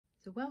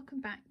So welcome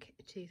back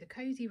to the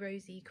Cozy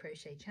Rosie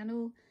Crochet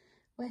channel,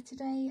 where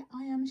today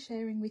I am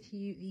sharing with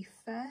you the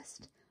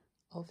first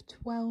of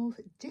 12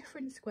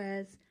 different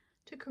squares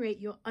to create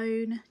your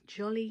own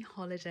jolly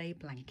holiday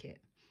blanket.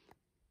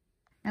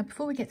 Now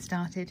before we get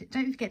started,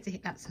 don't forget to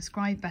hit that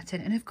subscribe button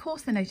and of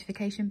course the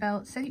notification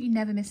bell so that you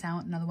never miss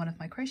out another one of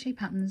my crochet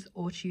patterns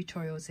or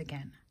tutorials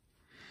again.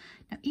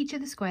 Now each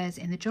of the squares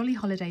in the jolly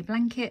holiday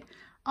blanket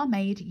are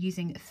made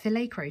using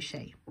filet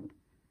crochet.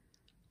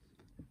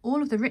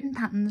 All of the written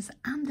patterns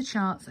and the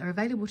charts are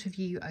available to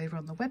view over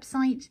on the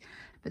website,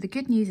 but the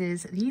good news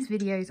is these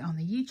videos on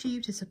the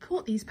YouTube to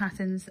support these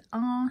patterns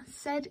are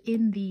said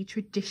in the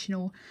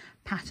traditional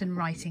pattern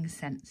writing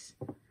sense.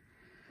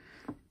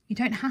 You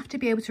don't have to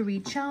be able to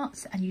read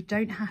charts and you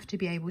don't have to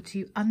be able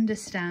to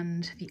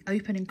understand the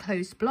open and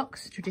closed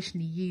blocks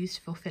traditionally used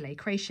for filet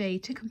crochet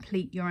to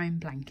complete your own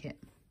blanket.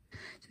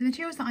 So the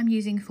materials that I'm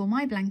using for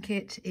my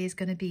blanket is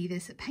going to be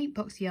this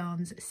Paintbox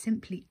Yarns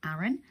Simply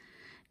Aran.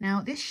 Now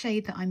this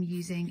shade that I'm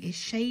using is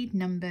shade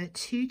number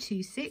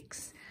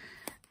 226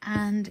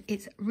 and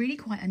it's really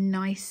quite a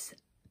nice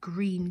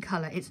green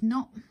colour. It's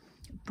not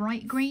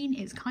bright green,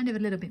 it's kind of a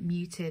little bit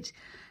muted,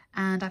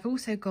 and I've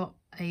also got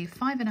a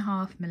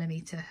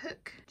 5.5mm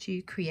hook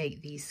to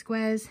create these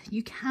squares.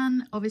 You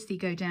can obviously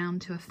go down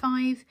to a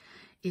 5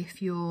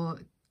 if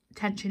your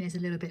tension is a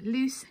little bit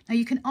loose. Now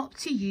you can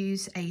opt to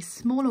use a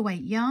smaller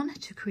weight yarn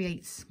to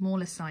create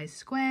smaller size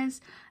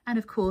squares and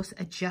of course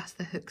adjust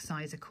the hook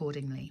size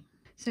accordingly.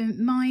 So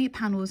my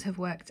panels have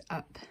worked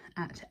up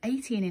at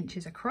 18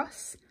 inches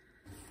across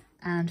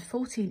and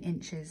 14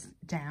 inches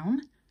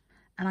down,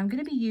 and I'm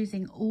going to be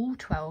using all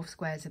 12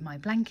 squares in my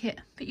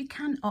blanket, but you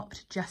can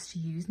opt just to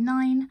use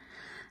 9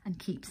 and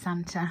keep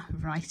Santa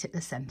right at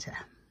the centre.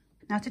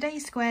 Now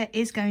today's square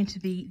is going to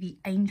be the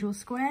angel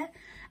square,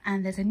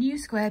 and there's a new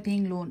square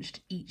being launched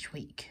each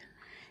week.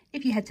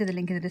 If you head to the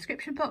link in the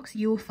description box,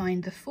 you'll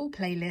find the full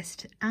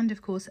playlist and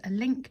of course a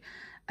link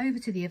over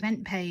to the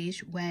event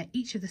page where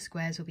each of the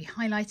squares will be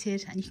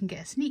highlighted and you can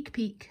get a sneak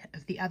peek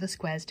of the other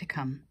squares to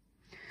come.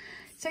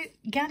 So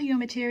gather your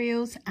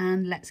materials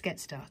and let's get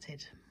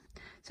started.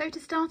 So to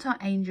start our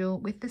angel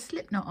with the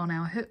slip knot on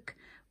our hook,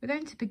 we're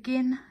going to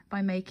begin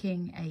by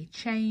making a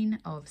chain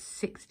of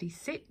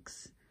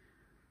 66.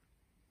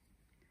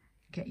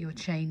 Get your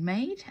chain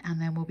made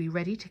and then we'll be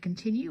ready to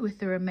continue with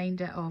the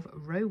remainder of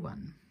row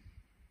 1.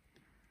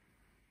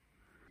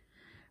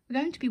 We're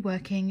going to be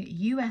working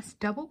US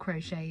double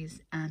crochets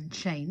and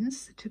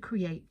chains to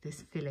create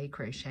this filet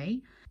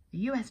crochet. The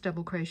US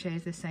double crochet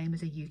is the same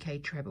as a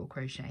UK treble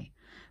crochet,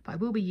 but I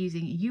will be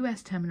using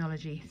US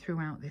terminology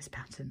throughout this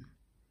pattern.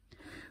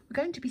 We're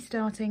going to be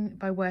starting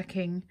by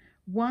working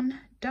 1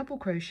 double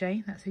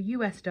crochet, that's a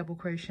US double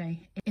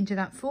crochet, into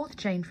that 4th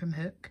chain from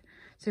hook.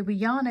 So we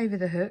yarn over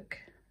the hook,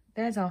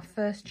 there's our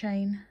first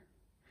chain.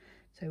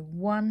 So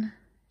 1,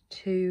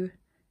 2,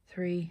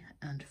 3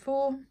 and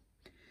 4.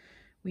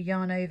 We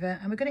yarn over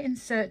and we're going to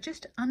insert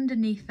just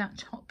underneath that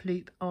top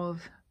loop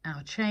of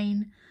our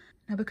chain.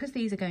 Now because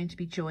these are going to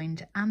be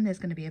joined and there's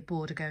going to be a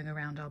border going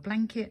around our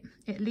blanket,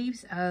 it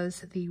leaves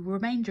us the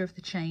remainder of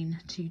the chain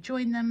to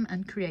join them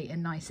and create a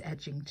nice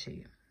edging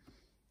too.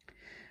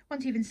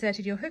 Once you've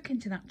inserted your hook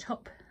into that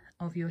top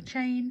of your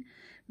chain,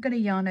 we're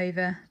going to yarn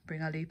over,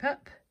 bring our loop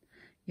up,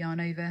 yarn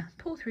over,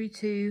 pull through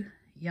 2,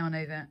 yarn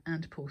over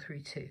and pull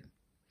through 2.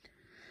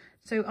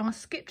 So our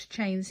skipped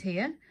chains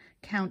here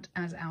count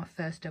as our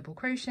first double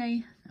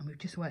crochet and we've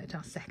just worked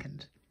our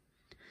second.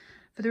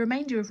 For the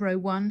remainder of row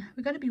 1,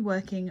 we're going to be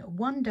working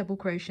 1 double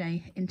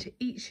crochet into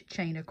each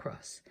chain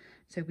across.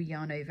 So we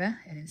yarn over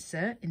and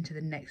insert into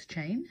the next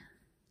chain.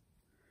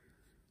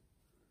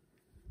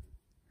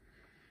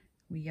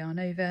 We yarn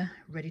over,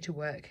 ready to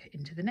work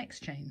into the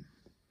next chain.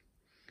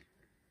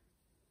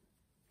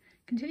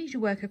 Continue to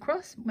work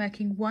across,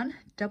 working 1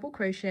 double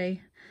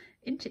crochet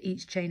into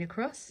each chain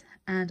across,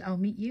 and I'll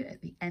meet you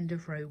at the end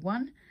of row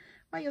 1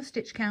 where your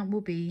stitch count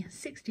will be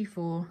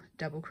 64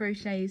 double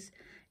crochets,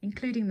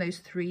 including those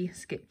 3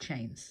 skipped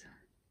chains.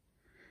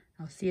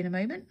 I'll see you in a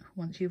moment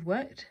once you've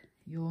worked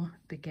your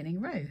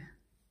beginning row.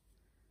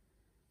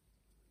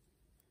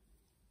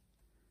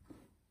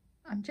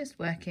 I'm just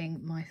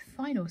working my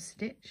final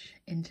stitch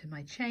into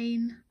my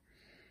chain,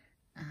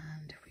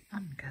 and if we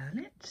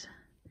uncurl it,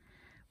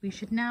 we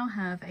should now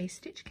have a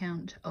stitch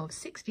count of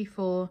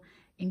 64,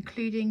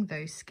 including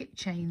those skipped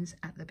chains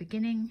at the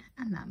beginning,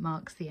 and that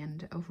marks the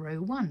end of row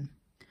 1.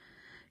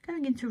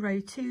 Going into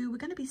row 2, we're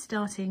going to be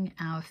starting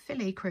our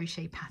filet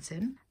crochet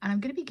pattern, and I'm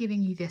going to be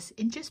giving you this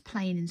in just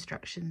plain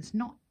instructions,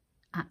 not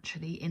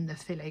actually in the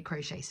filet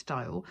crochet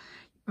style.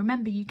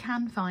 Remember, you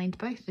can find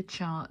both the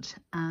chart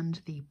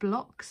and the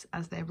blocks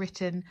as they're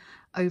written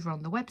over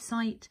on the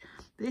website.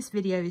 This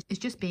video is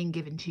just being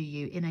given to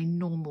you in a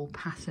normal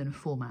pattern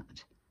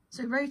format.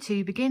 So row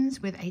 2 begins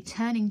with a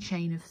turning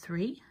chain of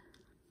 3.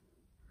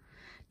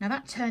 Now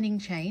that turning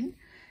chain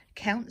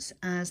counts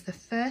as the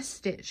first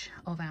stitch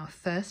of our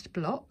first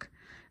block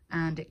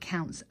and it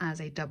counts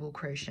as a double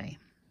crochet.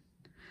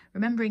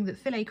 Remembering that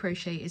filet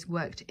crochet is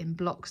worked in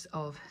blocks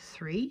of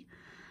 3,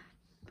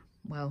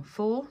 well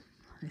 4,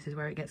 This is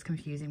where it gets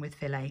confusing with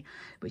filet,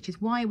 which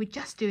is why we're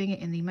just doing it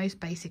in the most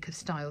basic of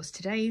styles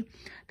today.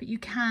 But you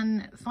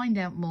can find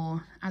out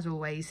more, as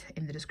always,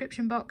 in the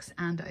description box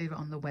and over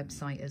on the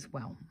website as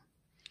well.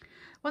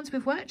 Once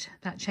we've worked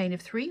that chain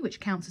of 3, which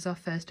counts as our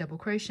first double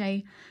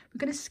crochet, we're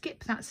going to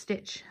skip that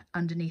stitch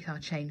underneath our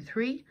chain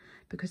 3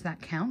 because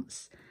that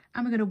counts,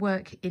 and we're going to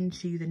work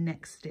into the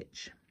next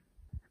stitch.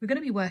 We're going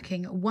to be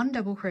working 1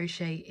 double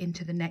crochet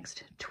into the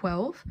next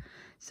 12.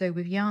 So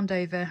we've yarned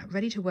over,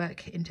 ready to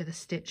work into the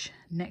stitch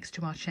next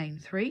to our chain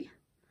 3.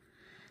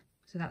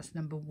 So that's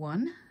number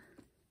 1.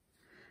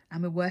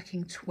 And we're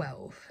working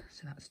 12.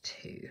 So that's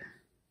 2,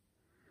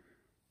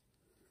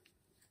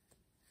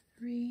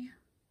 3,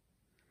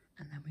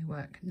 and then we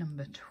work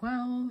number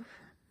 12.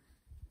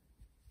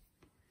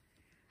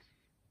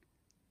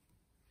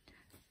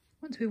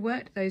 Once we've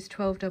worked those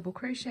 12 double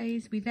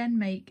crochets, we then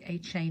make a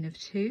chain of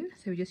 2.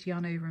 So we just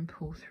yarn over and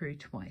pull through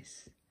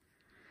twice.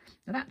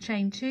 Now that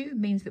chain 2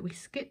 means that we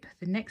skip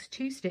the next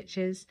 2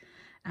 stitches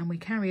and we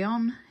carry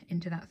on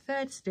into that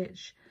 3rd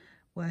stitch,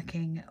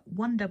 working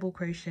 1 double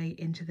crochet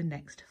into the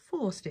next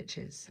 4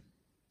 stitches.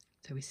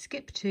 So we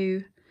skip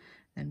 2,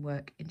 then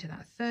work into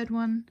that 3rd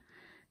one,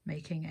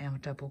 making our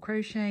double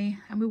crochet,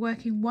 and we're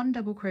working 1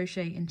 double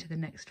crochet into the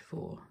next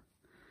 4.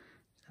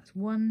 So that's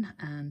 1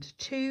 and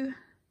 2,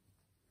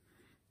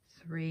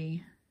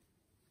 3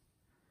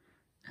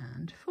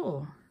 and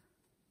 4.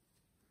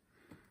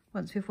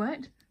 Once we've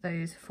worked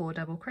those 4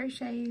 double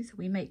crochets,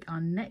 we make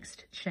our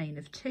next chain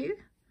of 2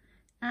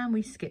 and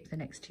we skip the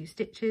next 2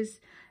 stitches,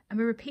 and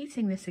we're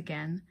repeating this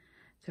again.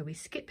 So we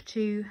skip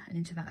 2 and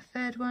into that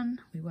 3rd one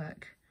we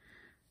work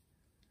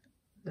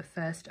the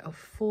first of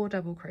 4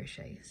 double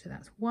crochets. So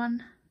that's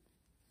 1,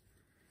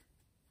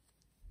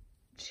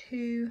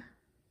 2,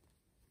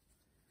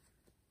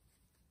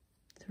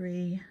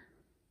 3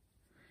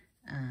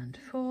 and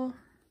 4,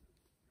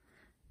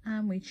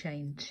 and we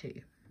chain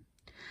 2.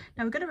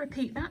 Now we're going to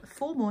repeat that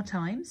 4 more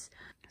times.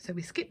 So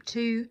we skip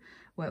 2,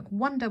 work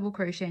 1 double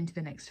crochet into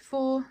the next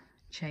 4,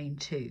 chain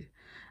 2,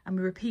 and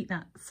we repeat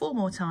that 4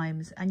 more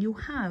times, and you'll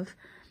have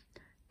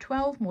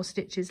 12 more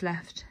stitches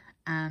left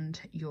and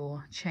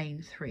your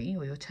chain 3,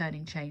 or your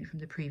turning chain from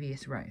the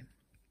previous row.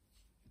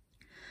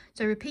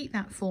 So repeat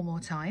that 4 more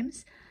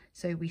times.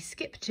 So we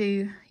skip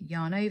 2,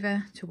 yarn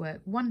over to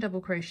work 1 double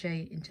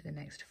crochet into the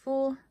next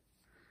 4,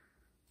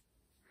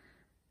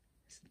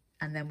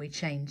 and then we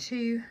chain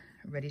 2,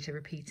 ready to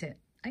repeat it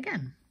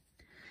again.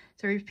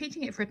 So we're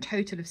repeating it for a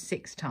total of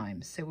 6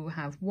 times. So we'll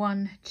have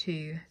 1,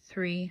 2,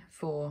 3,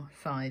 4,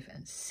 5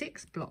 and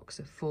 6 blocks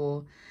of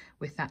 4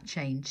 with that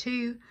chain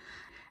 2.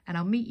 And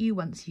I'll meet you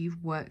once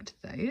you've worked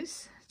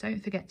those.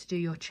 Don't forget to do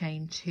your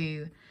chain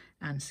 2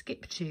 and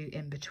skip 2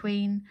 in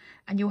between,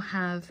 and you'll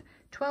have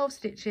 12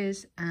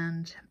 stitches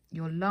and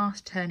your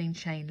last turning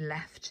chain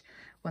left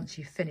once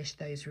you've finished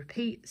those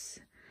repeats,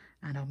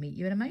 and I'll meet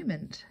you in a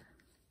moment.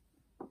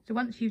 So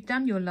once you've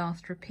done your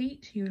last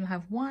repeat, you'll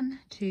have 1,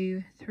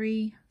 2,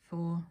 3,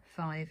 4,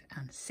 5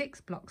 and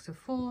 6 blocks of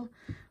 4.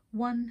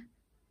 1,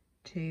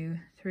 2,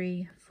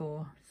 3,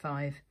 4,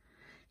 5,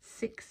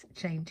 6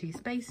 chain 2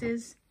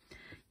 spaces.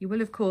 You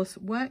will of course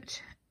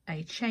worked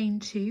a chain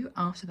 2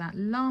 after that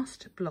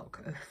last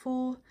block of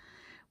 4.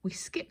 We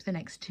skip the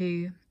next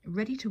 2,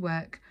 ready to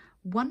work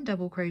 1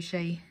 double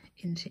crochet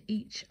into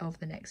each of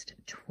the next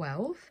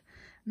 12,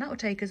 and that will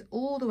take us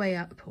all the way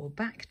up or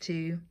back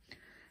to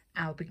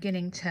our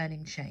beginning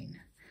turning chain.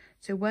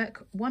 So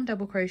work 1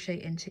 double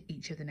crochet into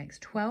each of the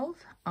next 12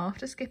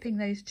 after skipping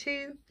those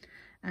 2,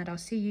 and I'll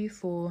see you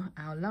for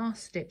our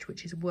last stitch,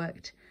 which is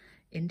worked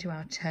into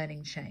our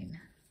turning chain.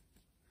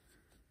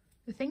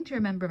 The thing to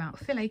remember about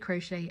filet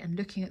crochet and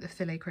looking at the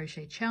filet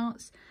crochet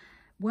charts,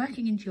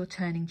 working into your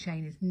turning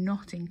chain is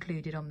not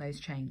included on those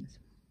chains,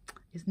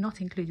 is not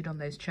included on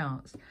those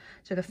charts.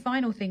 So the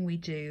final thing we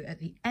do at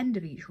the end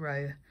of each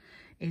row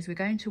is we're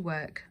going to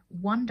work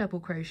 1 double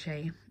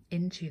crochet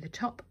into the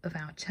top of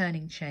our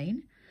turning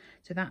chain.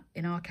 So that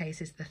in our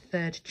case is the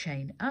 3rd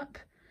chain up.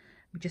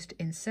 We just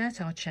insert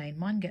our chain.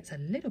 Mine gets a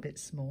little bit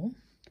small.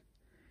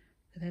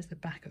 So there's the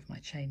back of my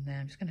chain there.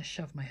 I'm just going to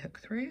shove my hook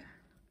through,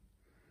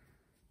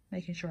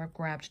 making sure I've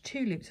grabbed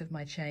 2 loops of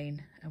my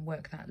chain and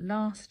work that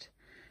last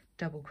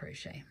double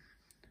crochet.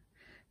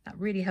 That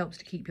really helps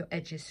to keep your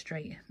edges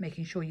straight,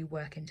 making sure you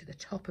work into the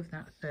top of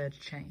that 3rd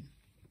chain.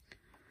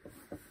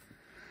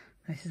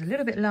 This is a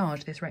little bit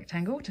large, this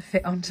rectangle, to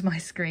fit onto my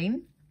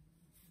screen,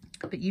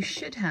 but you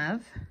should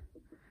have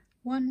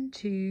 1,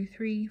 2,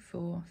 3,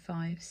 4,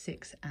 5,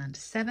 6 and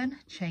 7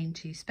 chain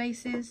 2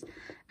 spaces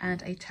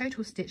and a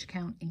total stitch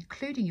count,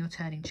 including your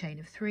turning chain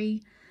of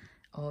 3,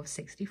 of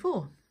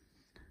 64.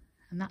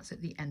 And that's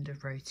at the end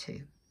of row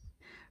 2.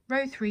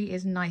 Row 3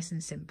 is nice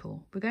and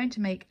simple. We're going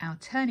to make our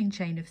turning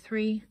chain of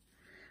 3,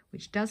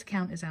 which does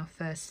count as our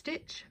first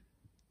stitch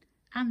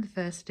and the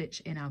first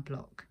stitch in our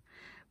block.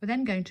 We're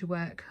then going to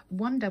work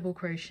 1 double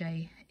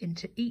crochet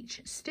into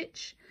each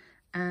stitch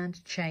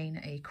and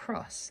chain a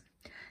cross.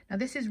 Now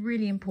this is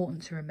really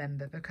important to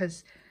remember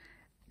because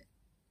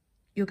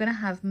you're going to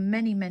have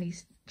many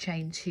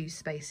chain 2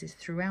 spaces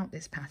throughout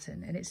this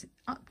pattern, and it's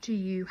up to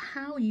you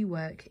how you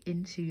work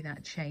into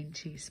that chain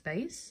 2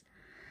 space.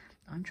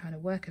 I'm trying to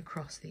work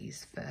across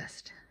these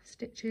first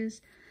stitches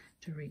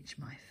to reach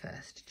my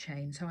first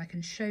chain so I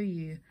can show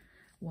you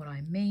what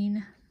I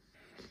mean.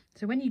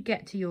 So when you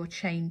get to your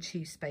chain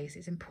 2 space,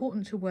 it's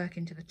important to work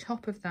into the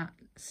top of that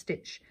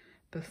stitch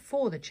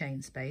before the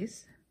chain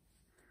space,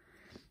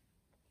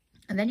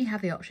 and then you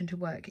have the option to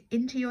work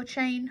into your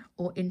chain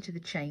or into the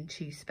chain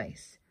 2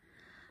 space.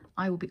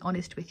 I will be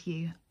honest with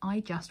you, I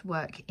just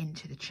work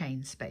into the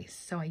chain space.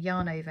 So I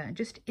yarn over and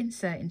just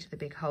insert into the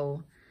big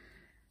hole.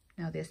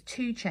 Now there's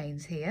 2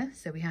 chains here,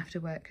 so we have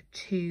to work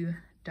 2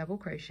 double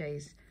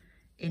crochets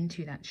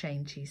into that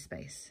chain 2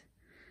 space.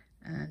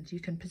 And you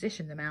can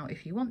position them out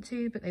if you want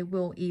to, but they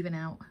will even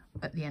out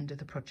at the end of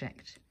the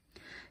project.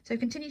 So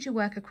continue to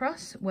work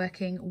across,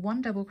 working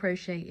 1 double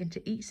crochet into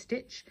each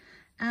stitch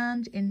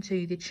and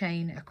into the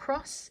chain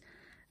across.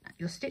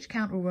 Your stitch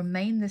count will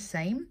remain the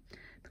same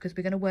because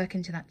we're going to work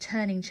into that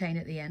turning chain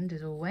at the end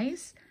as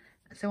always.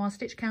 So our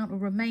stitch count will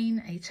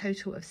remain a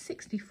total of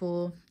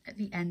 64 at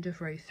the end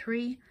of row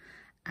 3,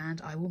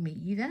 and I will meet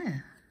you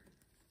there.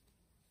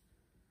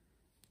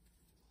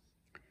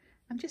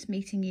 I'm just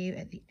meeting you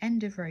at the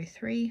end of row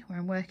 3 where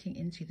I'm working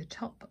into the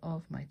top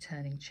of my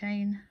turning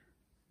chain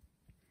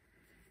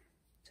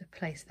to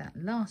place that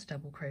last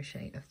double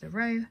crochet of the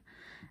row,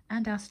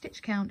 and our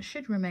stitch count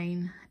should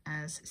remain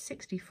as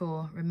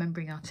 64,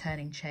 remembering our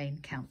turning chain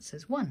counts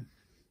as 1.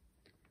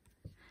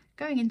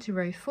 Going into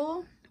row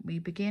 4, we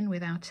begin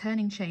with our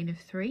turning chain of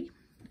 3.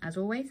 As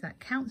always, that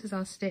counts as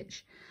our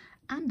stitch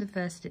and the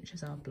first stitch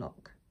as our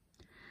block.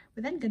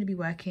 We're then going to be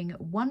working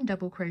 1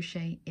 double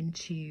crochet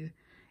into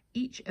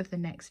each of the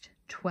next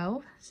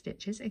 12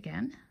 stitches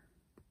again.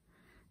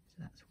 So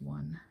that's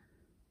 1,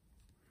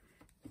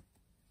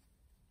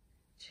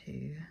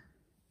 2,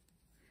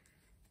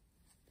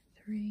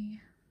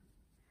 3,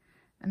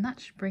 and that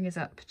should bring us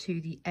up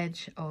to the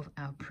edge of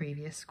our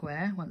previous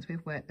square once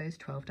we've worked those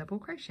 12 double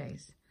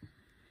crochets.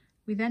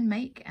 We then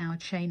make our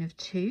chain of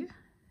 2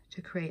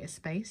 to create a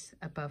space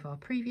above our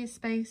previous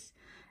space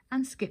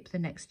and skip the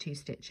next 2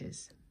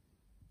 stitches.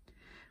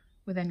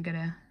 We're then going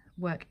to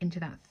work into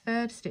that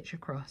 3rd stitch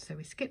across, so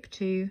we skip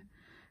 2,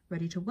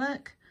 ready to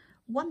work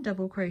 1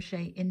 double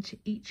crochet into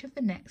each of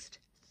the next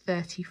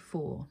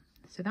 34.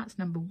 So that's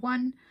number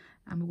 1,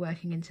 and we're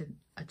working into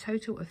a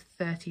total of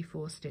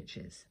 34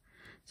 stitches.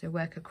 So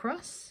work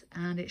across,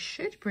 and it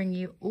should bring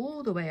you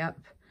all the way up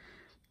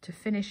to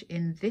finish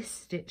in this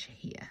stitch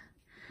here.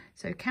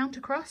 So count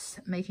across,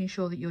 making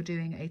sure that you're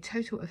doing a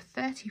total of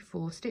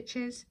 34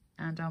 stitches,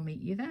 and I'll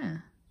meet you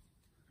there.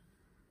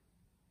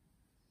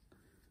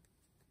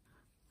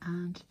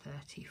 And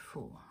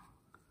 34.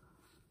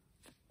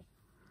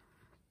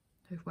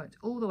 So we've worked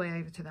all the way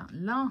over to that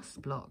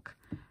last block.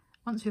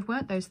 Once we've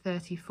worked those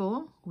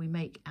 34, we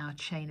make our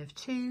chain of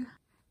 2.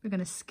 We're going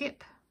to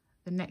skip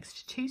the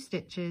next 2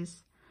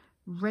 stitches,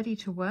 ready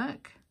to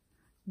work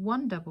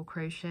 1 double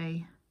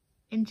crochet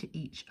into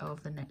each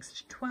of the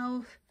next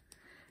 12,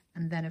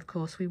 and then of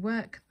course we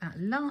work that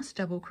last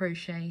double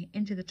crochet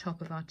into the top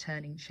of our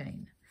turning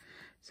chain.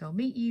 So I'll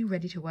meet you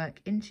ready to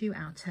work into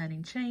our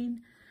turning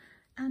chain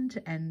and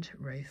to end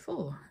row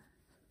 4.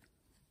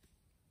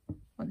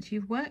 Once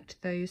you've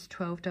worked those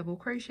 12 double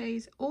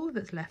crochets, all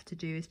that's left to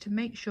do is to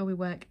make sure we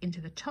work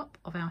into the top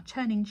of our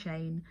turning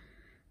chain,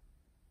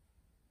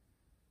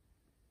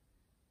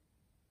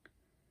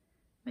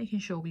 making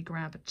sure we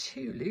grab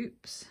 2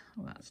 loops.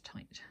 Oh, that's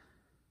tight.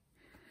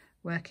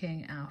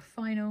 Working our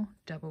final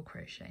double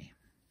crochet.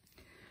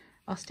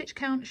 Our stitch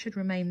count should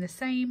remain the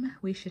same.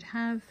 We should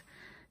have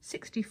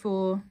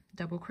 64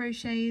 double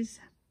crochets,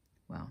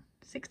 well,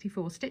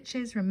 64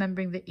 stitches,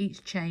 remembering that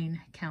each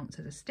chain counts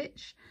as a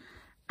stitch,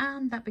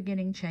 and that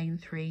beginning chain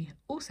 3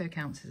 also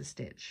counts as a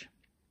stitch.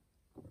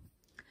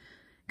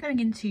 Going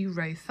into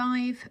row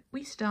 5,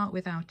 we start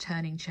with our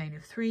turning chain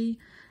of 3,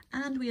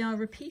 and we are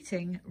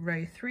repeating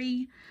row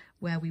 3,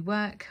 where we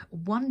work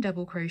 1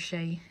 double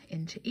crochet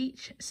into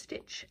each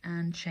stitch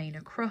and chain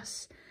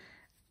across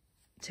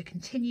to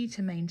continue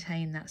to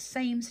maintain that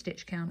same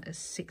stitch count as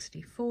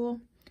 64.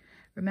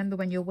 Remember,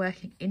 when you're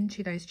working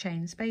into those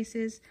chain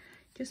spaces,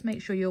 just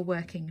make sure you're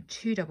working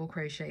 2 double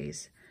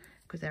crochets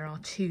because there are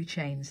 2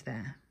 chains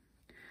there.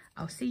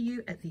 I'll see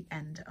you at the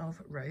end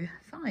of row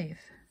 5.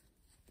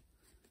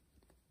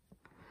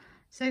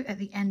 So at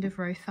the end of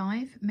row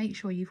 5, make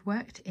sure you've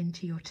worked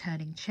into your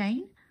turning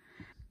chain.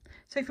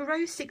 So for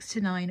rows 6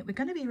 to 9, we're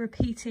going to be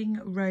repeating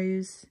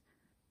rows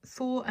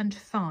 4 and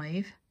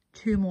 5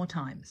 2 more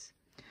times.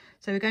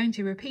 So we're going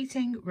to be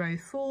repeating row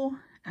 4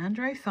 and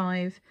row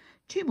 5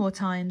 2 more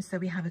times, so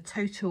we have a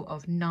total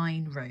of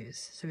 9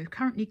 rows. So we've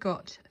currently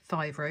got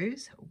 5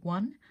 rows,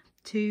 1,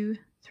 2,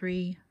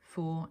 3,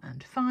 4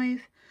 and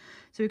 5.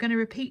 So we're going to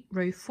repeat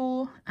row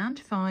 4 and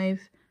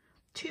 5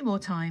 2 more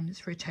times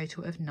for a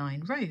total of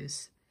 9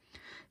 rows.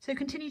 So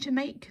continue to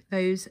make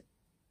those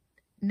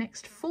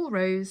next 4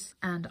 rows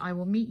and I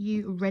will meet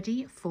you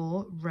ready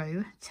for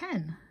row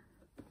 10.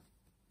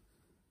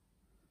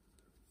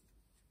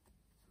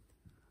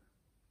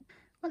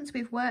 Once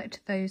we've worked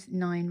those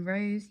 9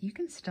 rows, you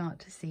can start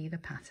to see the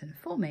pattern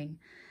forming.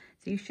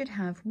 So you should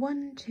have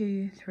 1,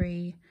 2,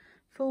 3,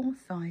 4,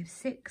 5,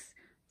 6,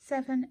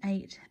 7,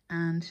 8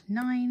 and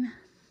 9.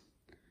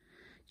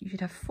 You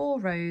should have 4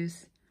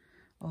 rows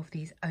of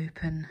these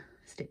open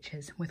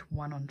stitches with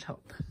 1 on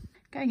top.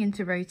 Going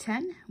into row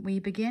 10, we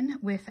begin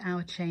with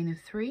our chain of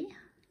 3.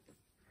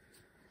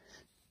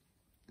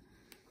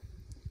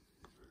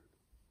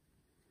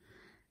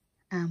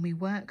 And we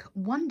work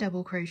 1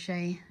 double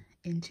crochet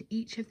into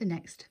each of the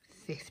next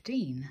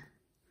 15.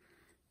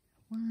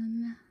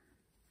 1,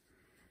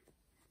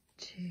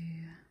 2,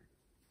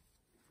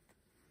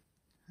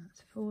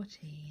 that's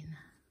 14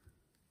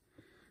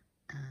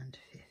 and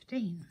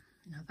 15.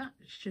 Now that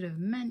should have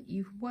meant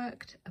you've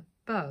worked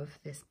above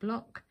this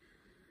block,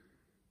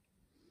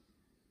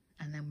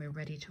 and then we're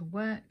ready to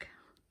work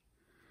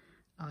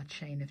our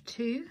chain of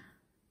 2,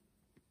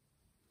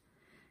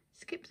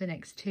 skip the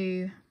next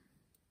 2,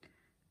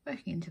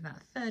 working into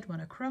that 3rd one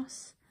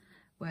across,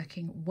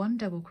 working 1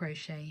 double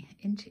crochet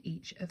into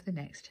each of the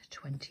next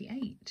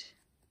 28.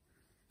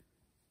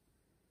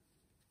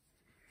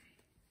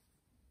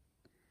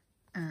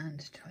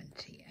 And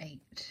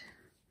 28. You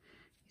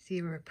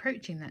see we're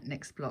approaching that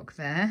next block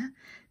there.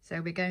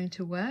 So we're going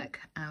to work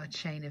our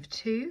chain of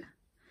 2.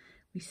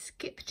 We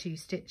skip 2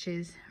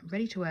 stitches,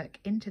 ready to work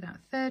into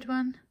that 3rd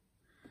one.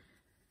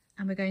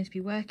 And we're going to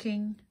be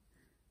working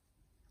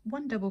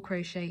 1 double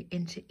crochet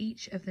into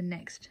each of the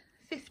next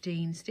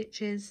 15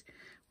 stitches,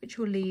 which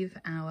will leave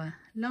our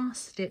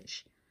last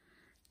stitch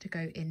to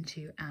go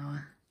into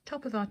our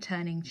top of our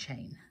turning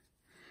chain.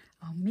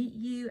 I'll meet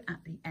you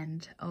at the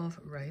end of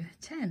row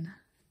 10.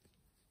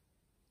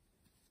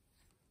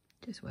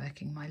 Just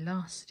working my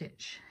last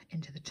stitch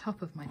into the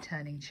top of my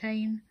turning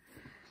chain,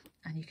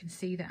 and you can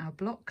see that our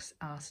blocks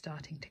are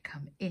starting to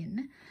come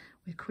in.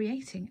 We're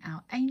creating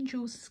our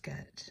angel's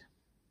skirt.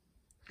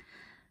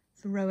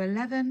 For row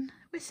 11,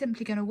 we're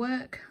simply going to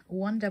work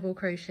 1 double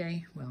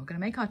crochet. Well, we're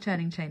going to make our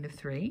turning chain of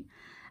 3,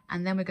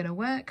 and then we're going to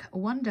work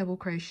 1 double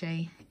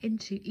crochet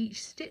into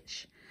each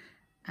stitch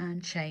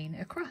and chain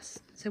across.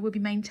 So we'll be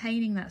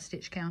maintaining that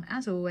stitch count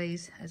as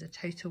always as a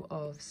total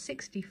of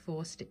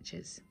 64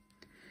 stitches.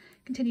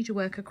 Continue to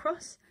work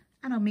across,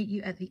 and I'll meet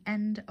you at the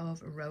end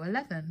of row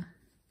 11.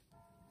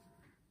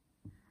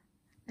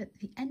 At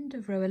the end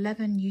of row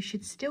 11, you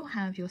should still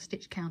have your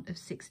stitch count of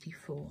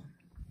 64.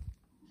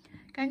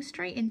 Going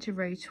straight into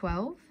row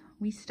 12,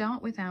 we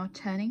start with our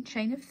turning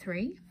chain of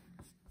 3,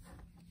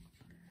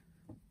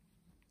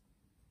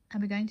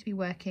 and we're going to be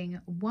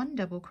working 1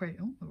 double crochet.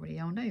 Oh, we're already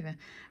yarned over.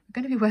 We're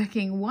going to be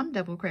working 1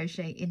 double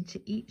crochet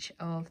into each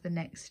of the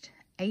next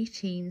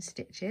 18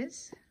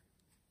 stitches.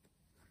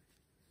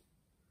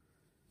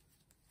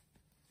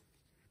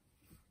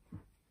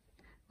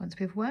 Once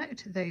we've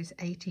worked those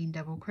 18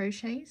 double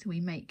crochets,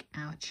 we make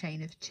our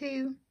chain of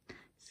 2,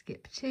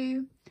 skip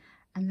 2,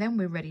 and then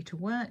we're ready to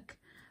work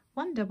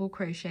 1 double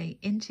crochet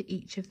into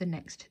each of the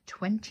next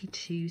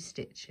 22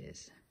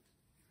 stitches.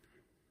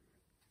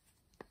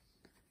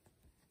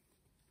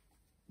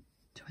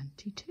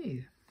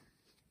 22.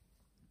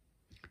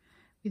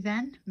 We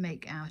then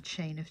make our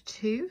chain of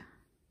 2,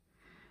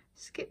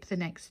 skip the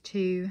next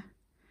 2,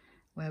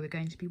 where we're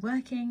going to be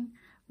working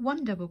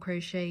 1 double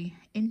crochet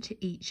into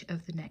each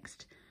of the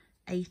next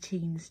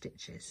 18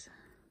 stitches.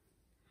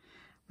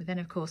 We're then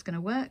of course going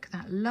to work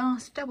that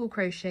last double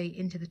crochet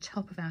into the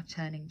top of our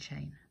turning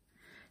chain.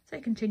 So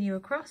continue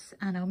across,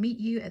 and I'll meet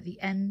you at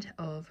the end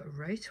of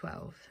row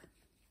 12.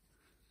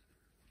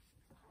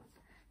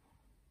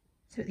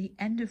 So at the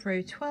end of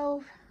row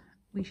 12,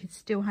 we should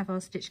still have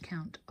our stitch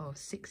count of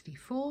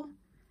 64.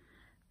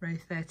 Row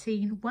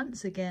 13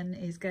 once again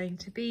is going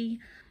to be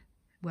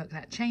work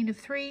that chain of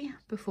 3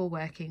 before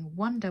working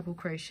 1 double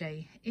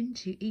crochet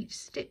into each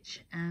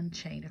stitch and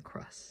chain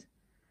across.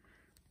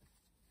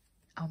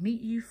 I'll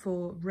meet you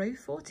for row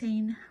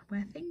 14,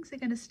 where things are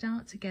going to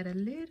start to get a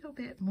little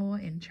bit more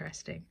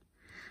interesting.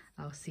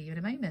 I'll see you in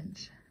a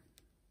moment.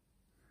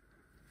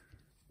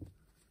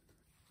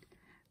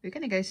 We're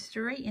going to go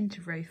straight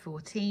into row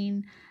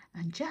 14,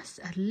 and just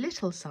a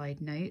little side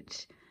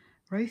note,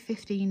 row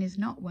 15 is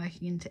not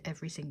working into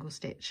every single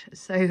stitch,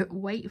 so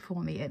wait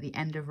for me at the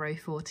end of row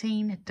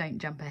 14, don't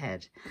jump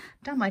ahead.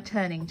 I've done my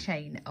turning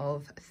chain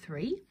of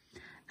 3,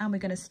 and we're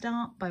going to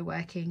start by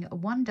working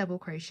 1 double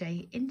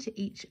crochet into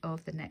each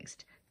of the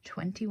next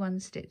 21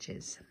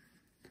 stitches.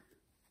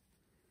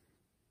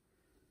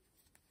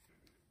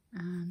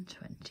 And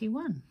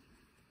 21.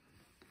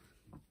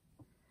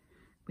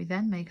 We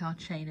then make our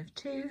chain of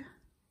 2.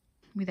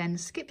 We then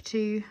skip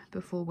 2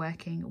 before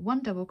working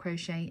 1 double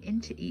crochet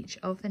into each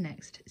of the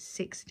next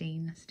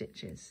 16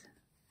 stitches.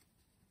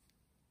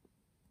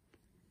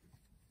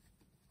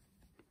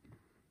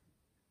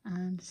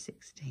 And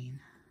 16.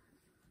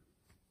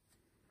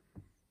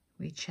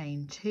 We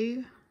chain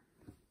 2,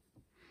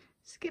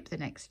 skip the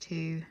next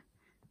 2,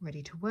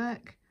 ready to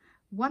work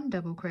 1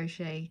 double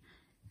crochet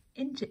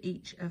into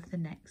each of the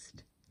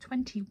next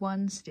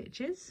 21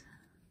 stitches.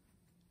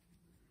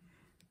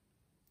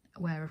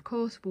 where of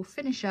course we'll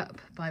finish up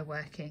by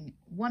working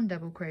 1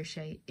 double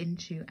crochet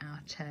into our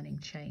turning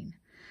chain.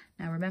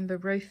 Now remember,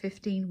 row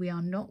 15 we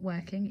are not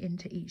working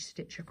into each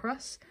stitch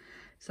across,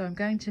 so I'm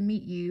going to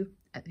meet you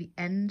at the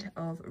end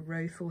of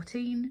row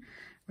 14,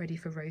 ready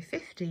for row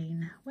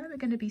 15, where we're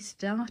going to be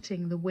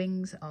starting the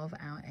wings of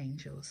our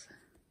angels.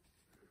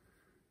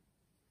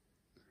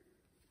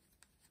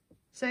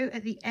 So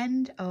at the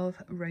end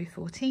of row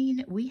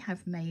 14 we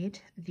have made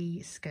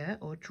the skirt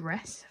or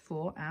dress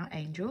for our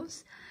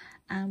angels,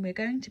 and we're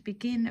going to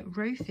begin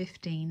row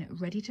 15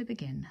 ready to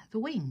begin the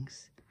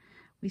wings.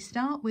 We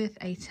start with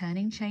a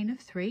turning chain of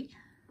 3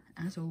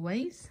 as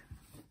always.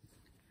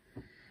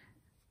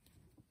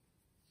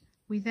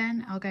 We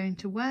then are going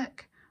to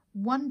work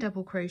 1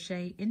 double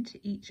crochet into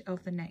each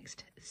of the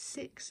next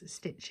 6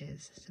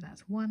 stitches. So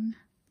that's 1,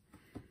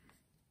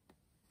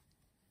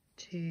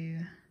 2,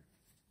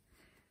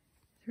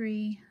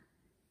 3,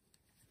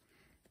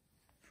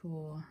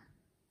 4,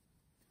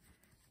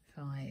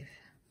 5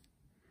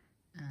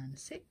 and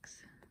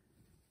 6.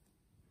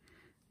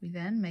 We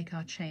then make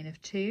our chain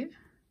of 2,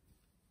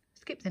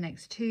 skip the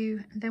next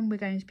 2, and then we're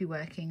going to be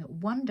working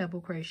 1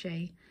 double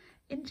crochet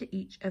into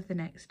each of the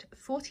next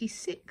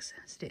 46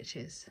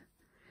 stitches.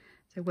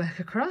 So work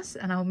across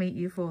and I'll meet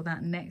you for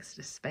that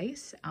next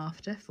space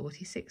after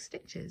 46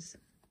 stitches.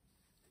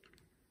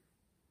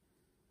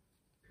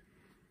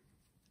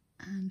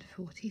 And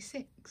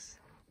 46.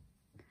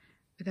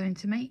 We're going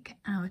to make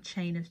our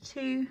chain of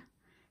 2,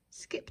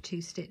 skip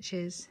 2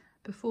 stitches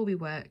before we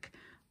work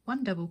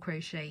 1 double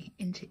crochet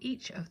into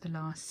each of the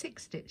last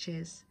 6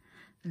 stitches,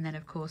 and then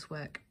of course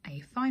work a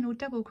final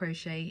double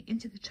crochet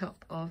into the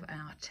top of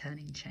our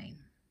turning chain.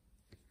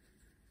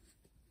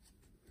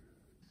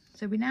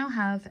 So we now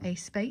have a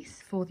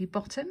space for the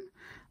bottom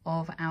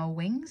of our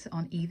wings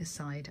on either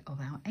side of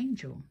our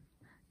angel.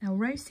 Now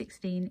row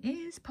 16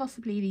 is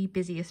possibly the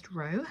busiest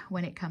row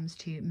when it comes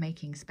to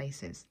making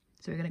spaces.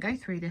 So we're going to go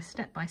through this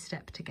step by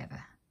step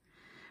together.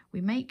 We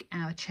make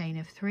our chain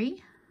of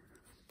 3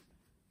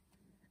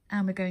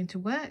 and we're going to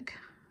work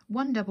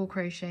 1 double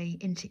crochet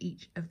into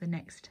each of the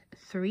next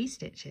 3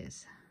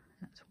 stitches.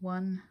 That's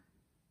 1,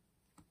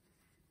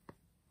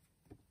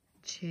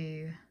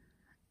 2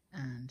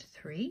 and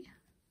 3.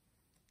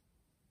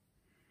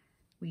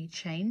 We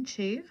chain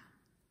 2,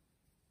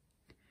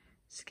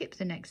 skip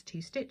the next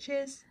 2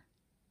 stitches,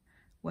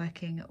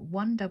 working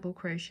 1 double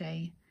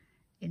crochet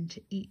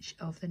into each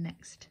of the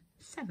next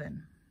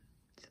 7.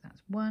 So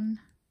that's 1,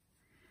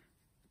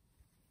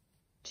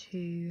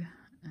 2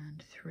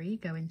 and 3,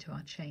 go into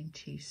our chain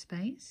 2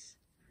 space.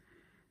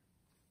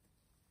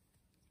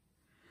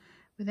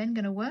 We're then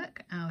going to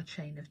work our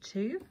chain of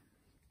 2,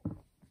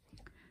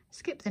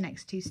 skip the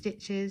next 2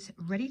 stitches,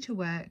 ready to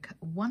work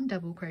 1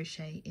 double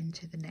crochet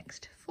into the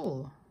next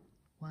 4.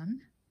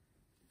 1,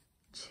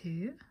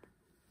 2,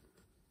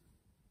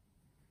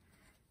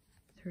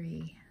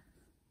 3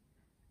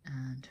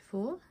 and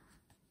 4.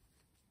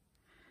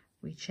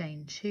 We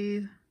chain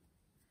 2,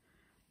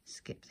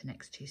 skip the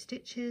next 2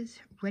 stitches,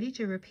 ready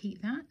to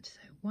repeat that. So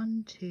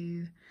 1,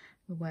 2,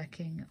 we're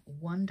working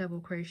 1 double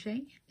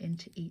crochet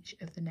into each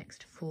of the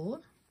next 4.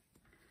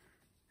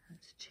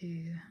 That's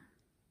 2,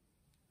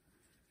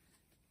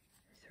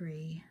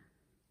 3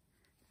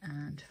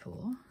 and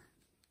 4.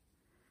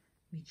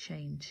 We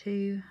chain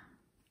 2.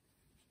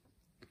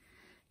 That's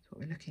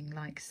what we're looking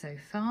like so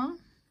far.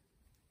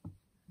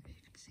 If you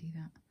can see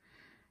that,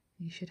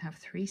 you should have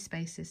 3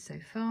 spaces so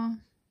far.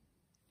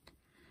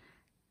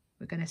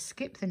 We're going to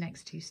skip the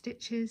next 2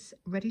 stitches,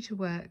 ready to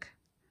work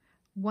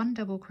 1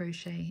 double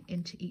crochet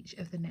into each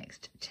of the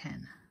next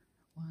 10.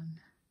 1,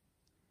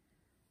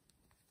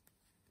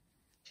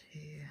 2.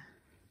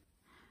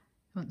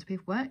 Once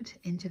we've worked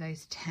into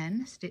those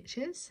 10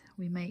 stitches,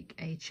 we make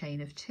a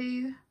chain of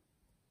 2,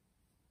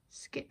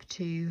 skip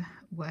 2,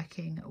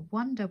 working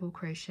 1 double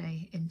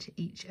crochet into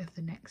each of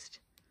the next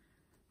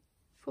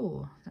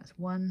 4. That's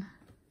 1,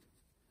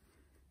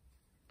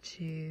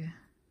 2,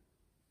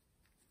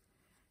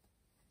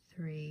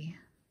 3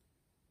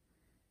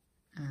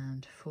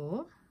 and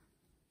 4.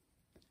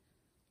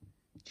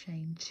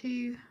 Chain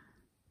 2,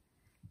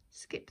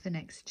 skip the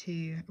next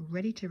 2,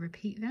 ready to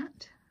repeat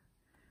that,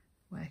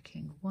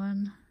 working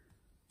 1,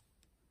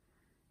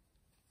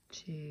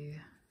 2,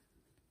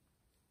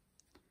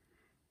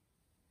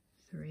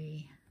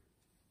 3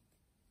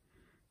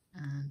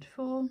 and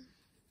 4.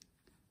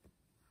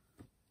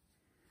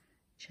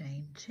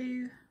 Chain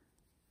 2.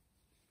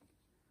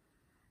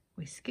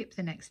 We skip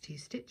the next 2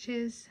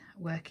 stitches,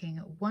 working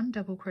 1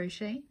 double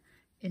crochet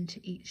into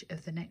each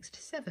of the next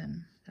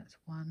 7. That's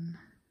 1.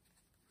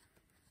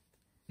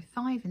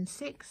 5 and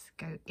 6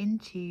 go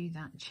into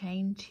that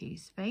chain 2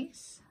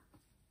 space,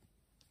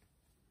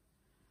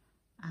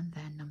 and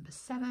then number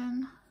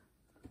 7.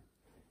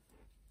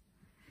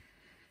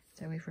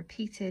 So we've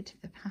repeated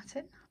the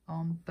pattern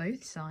on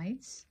both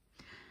sides.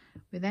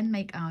 We then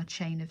make our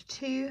chain of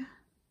 2,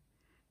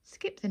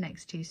 skip the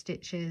next 2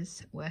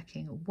 stitches,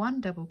 working 1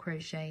 double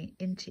crochet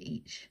into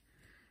each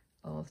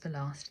of the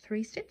last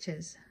 3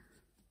 stitches.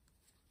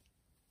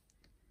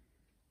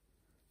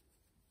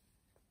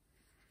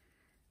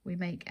 we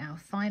make our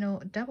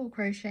final double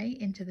crochet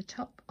into the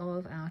top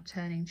of our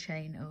turning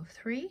chain of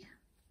 3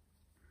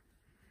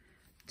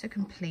 to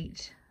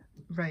complete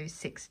row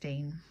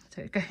 16.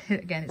 So it goes,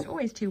 again, it's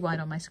always too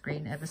wide on my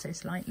screen, ever so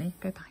slightly.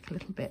 Go back a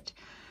little bit.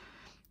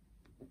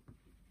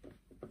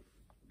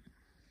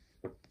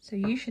 So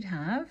you should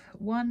have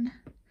 1,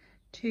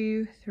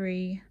 2,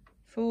 3,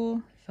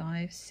 4,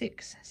 5,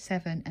 6,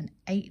 7 and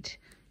 8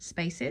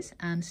 spaces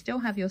and still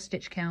have your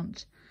stitch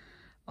count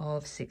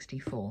of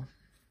 64.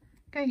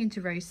 Going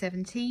into row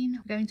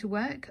 17, we're going to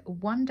work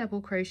 1 double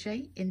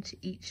crochet into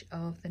each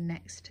of the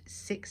next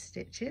 6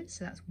 stitches.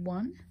 So that's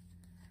 1,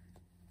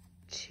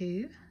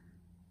 2,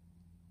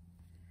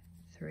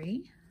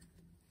 3,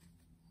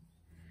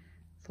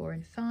 4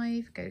 and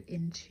 5 go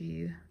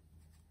into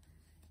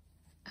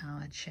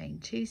our chain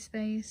 2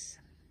 space,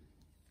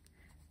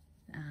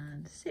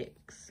 and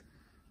 6.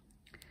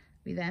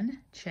 We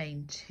then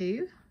chain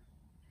 2,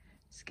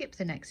 skip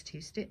the next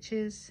 2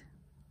 stitches,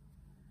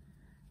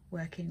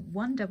 working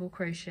 1 double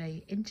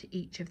crochet into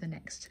each of the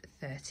next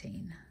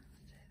 13.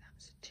 So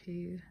that's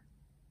 2.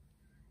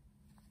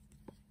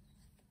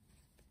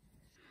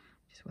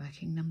 Just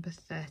working number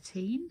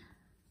 13.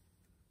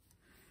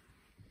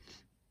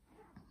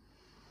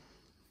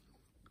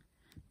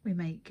 We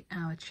make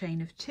our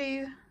chain of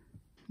 2.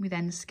 We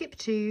then skip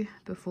 2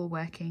 before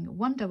working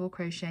 1 double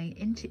crochet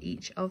into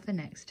each of the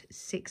next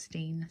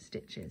 16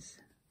 stitches.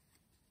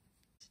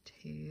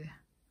 2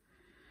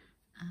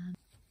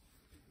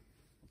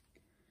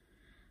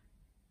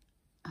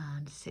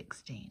 and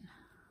 16.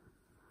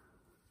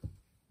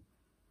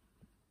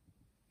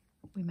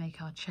 We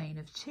make our chain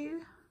of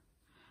 2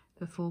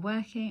 before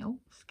working,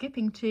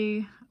 skipping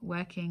 2,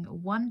 working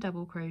 1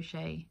 double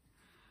crochet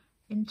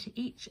into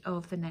each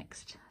of the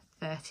next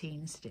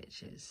 13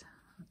 stitches.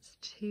 That's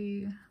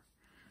 2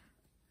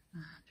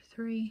 and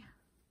 3.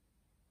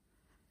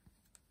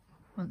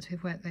 Once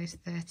we've worked those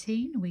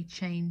 13, we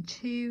chain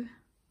 2,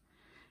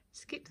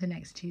 skip the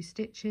next 2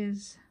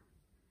 stitches,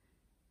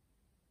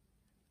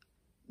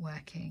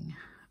 working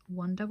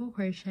 1 double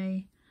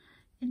crochet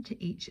into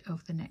each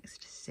of the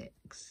next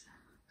 6.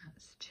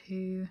 That's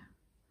 2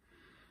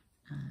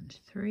 and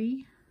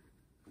 3,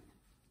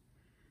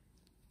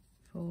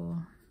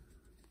 4,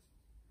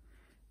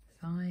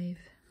 5,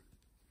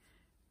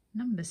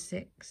 number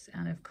 6,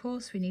 and of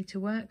course we need to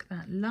work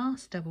that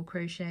last double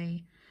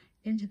crochet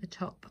into the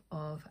top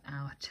of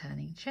our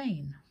turning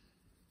chain.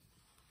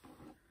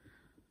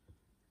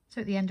 So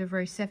at the end of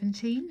row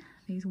 17,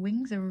 these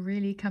wings are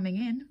really coming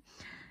in,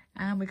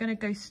 and we're going to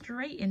go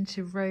straight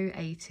into row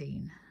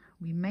 18.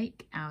 We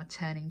make our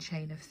turning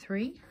chain of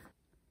 3.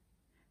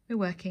 We're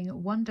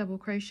working 1 double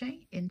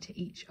crochet into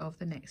each of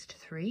the next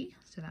 3.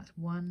 So that's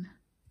 1,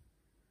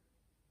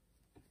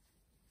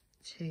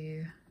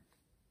 2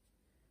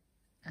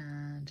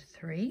 and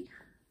 3.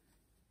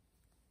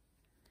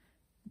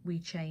 We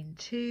chain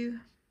 2,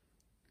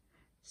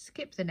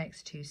 skip the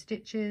next 2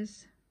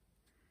 stitches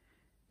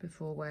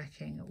before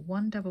working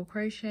 1 double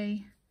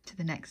crochet to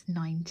the next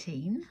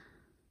 19.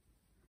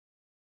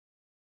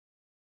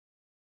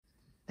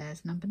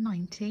 There's number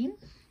 19.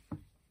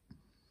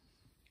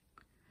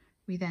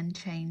 We then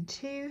chain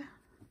 2.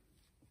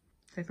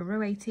 So for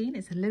row 18,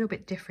 it's a little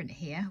bit different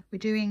here. We're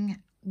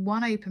doing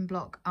 1 open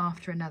block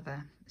after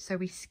another. So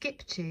we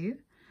skip 2,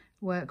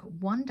 work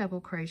 1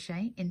 double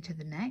crochet into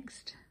the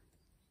next.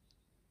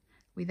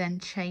 We then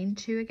chain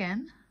 2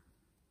 again,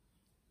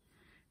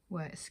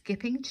 work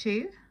skipping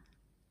 2,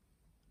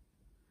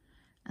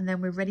 and then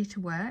we're ready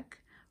to work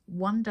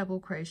 1 double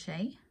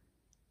crochet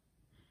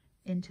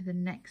into the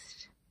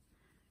next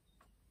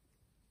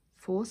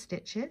 4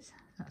 stitches.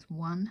 That's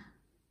 1,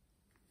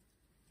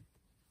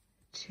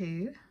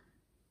 2,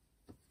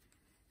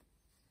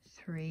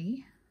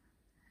 3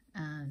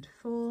 and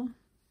 4.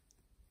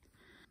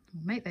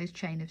 We'll make those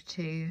chain of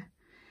 2,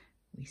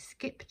 we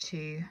skip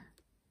 2,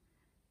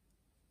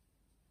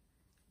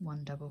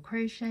 1 double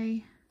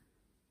crochet,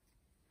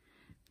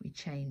 we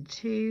chain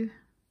 2,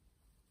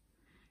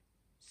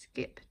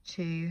 skip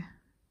 2,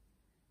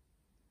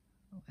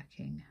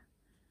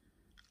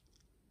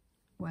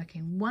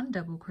 working 1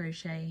 double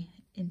crochet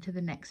into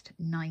the next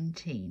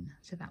 19.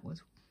 So that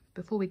was,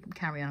 before we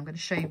carry on, I'm going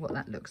to show you what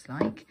that looks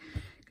like,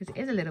 because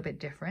it is a little bit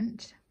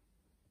different.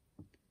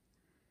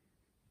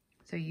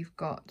 So you've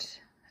got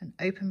an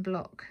open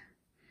block,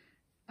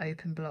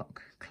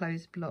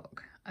 closed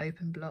block,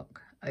 open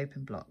block,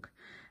 open block,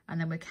 and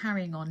then we're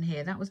carrying on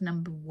here. That was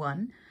number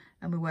 1,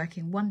 and we're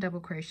working 1 double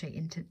crochet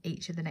into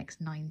each of the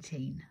next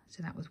 19.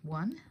 So that was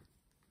 1,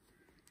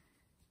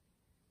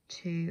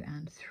 2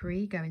 and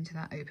 3 go into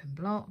that open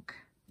block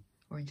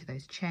or into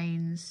those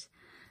chains,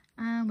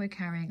 and we're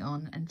carrying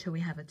on until we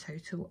have a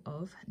total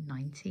of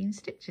 19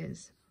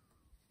 stitches.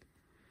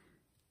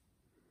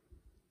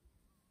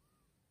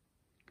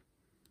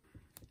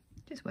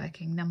 Just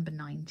working number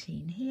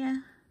 19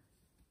 here.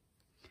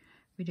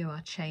 We do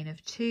our chain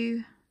of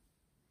 2,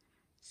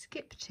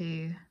 skip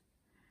 2,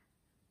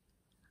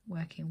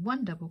 working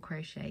 1 double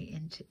crochet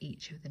into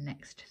each of the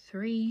next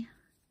 3.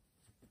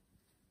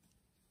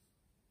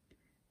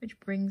 which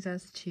brings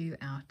us to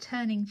our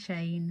turning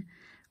chain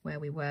where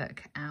we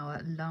work our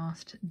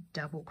last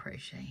double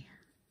crochet.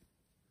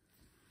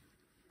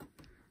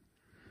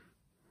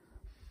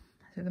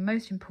 So the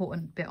most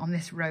important bit on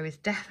this row is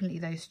definitely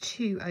those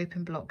 2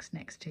 open blocks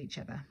next to each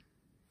other.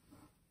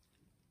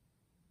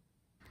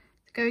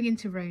 So going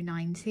into row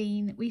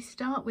 19, we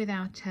start with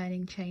our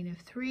turning chain of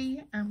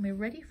 3 and we're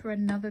ready for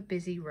another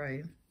busy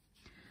row.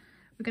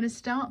 We're going to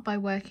start by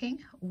working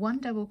 1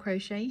 double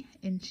crochet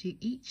into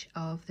each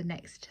of the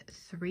next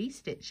 3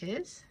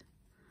 stitches.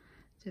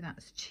 So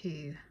that's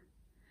 2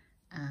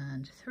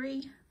 and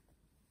 3.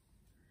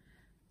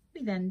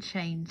 We then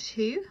chain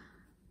 2.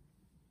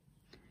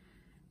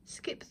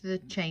 Skip the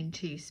chain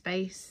 2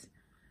 space,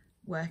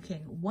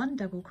 working 1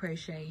 double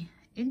crochet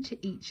into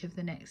each of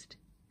the next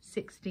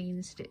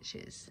 16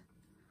 stitches.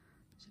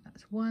 So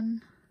that's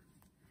 1,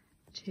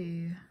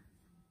 2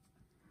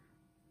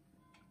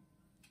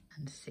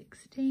 and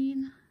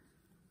 16.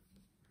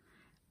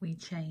 We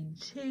chain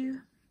 2.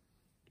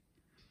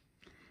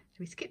 So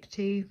we skip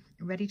 2,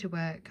 ready to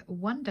work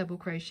 1 double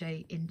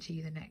crochet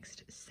into the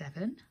next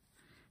 7.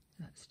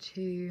 That's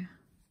 2,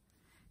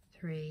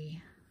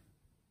 3,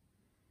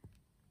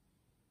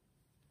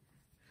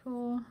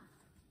 4,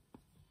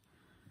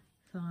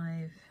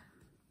 5,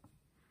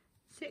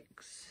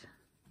 6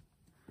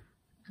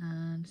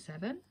 and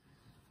 7.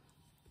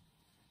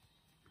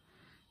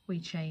 We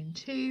chain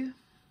 2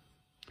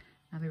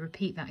 and we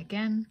repeat that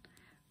again,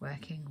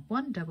 working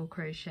 1 double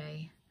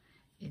crochet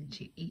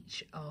into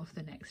each of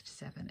the next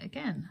 7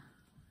 again.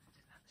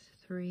 So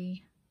that's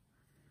 3,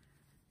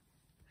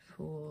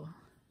 4,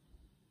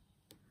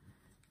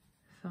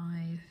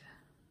 5,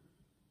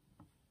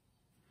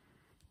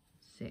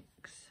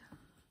 6,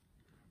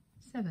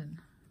 7.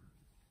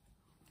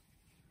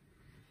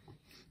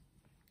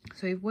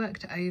 So we've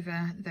worked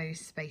over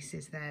those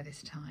spaces there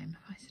this time.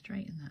 If I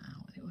straighten that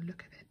out, it will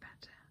look a bit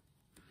better.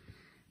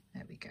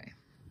 There we go.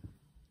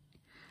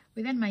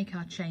 We then make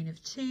our chain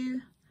of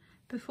 2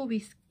 before we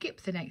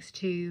skip the next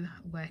 2,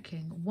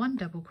 working 1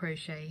 double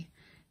crochet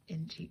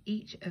into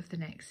each of the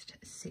next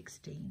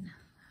 16.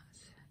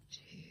 That's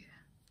 2,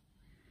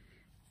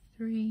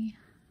 3.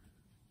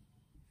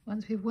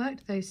 Once we've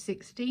worked those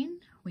 16,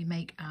 we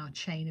make our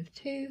chain of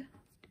 2,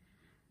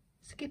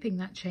 skipping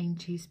that chain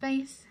 2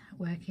 space,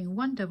 working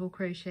 1 double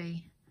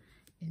crochet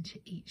into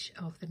each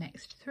of the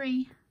next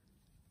 3.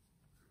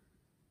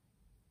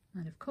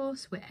 And of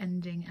course we're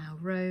ending our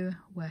row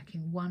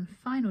working 1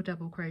 final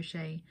double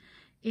crochet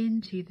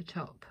into the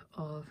top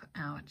of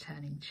our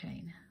turning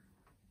chain.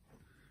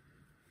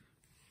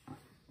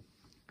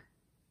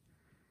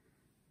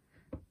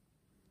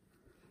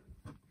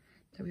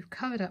 So we've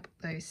covered up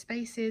those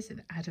spaces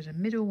and added a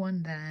middle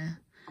one there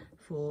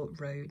for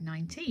row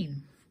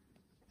 19.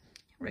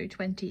 Row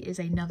 20 is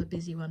another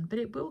busy one, but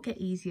it will get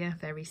easier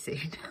very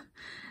soon.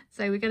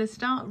 So we're going to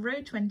start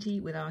row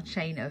 20 with our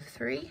chain of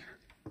 3.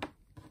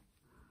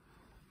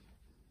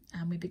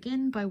 And we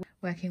begin by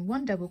working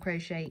 1 double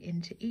crochet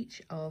into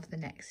each of the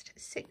next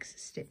 6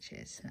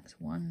 stitches. That's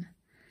 1,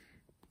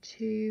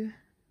 2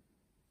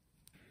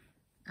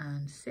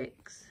 and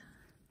 6.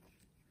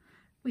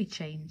 We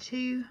chain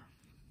 2,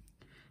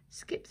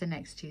 skip the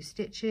next 2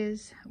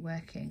 stitches,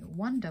 working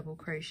 1 double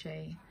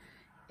crochet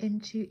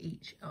into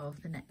each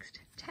of the next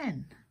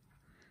 10.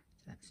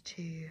 So that's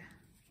 2,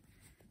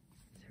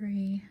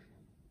 3.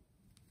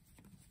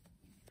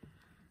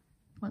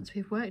 Once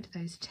we've worked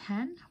those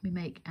 10, we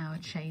make our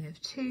chain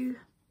of 2,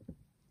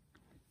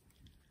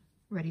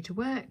 ready to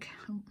work,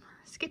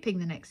 skipping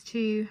the next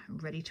 2,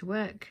 ready to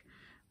work,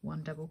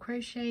 1 double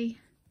crochet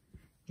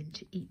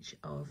into each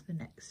of the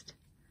next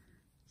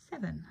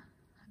 7.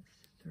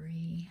 That's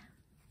 3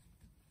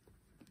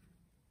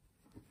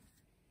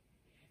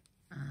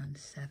 and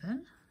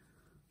 7.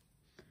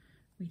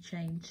 We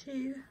chain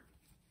 2,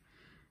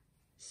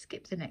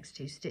 skip the next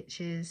 2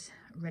 stitches,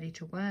 ready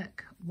to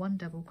work, 1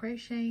 double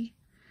crochet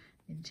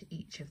into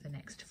each of the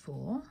next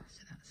 4.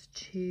 So that's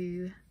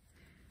 2,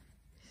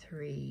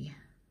 3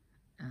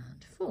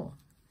 and 4.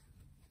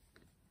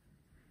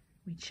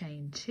 We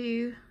chain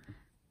 2,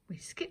 we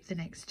skip the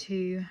next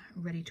 2,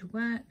 ready to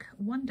work,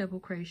 1 double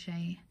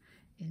crochet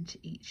into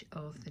each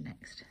of the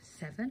next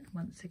 7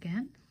 once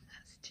again.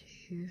 That's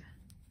 2,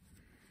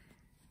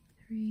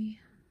 3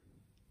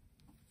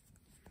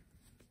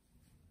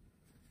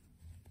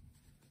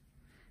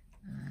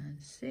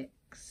 and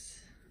 6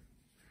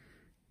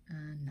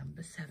 and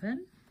number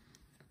 7.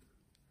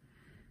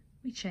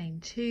 We chain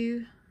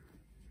 2,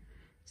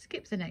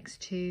 skip the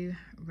next 2,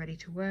 ready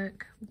to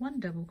work, 1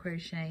 double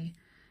crochet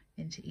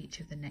into each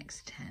of the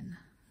next 10.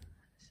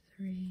 That's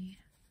 3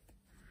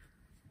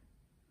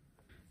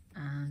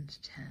 and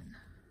 10.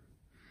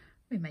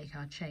 We make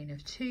our chain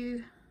of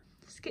 2,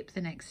 skip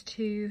the next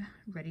 2,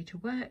 ready to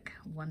work,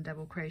 1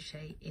 double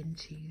crochet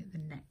into the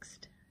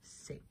next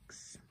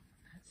 6.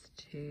 That's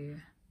 2,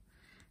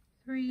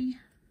 3,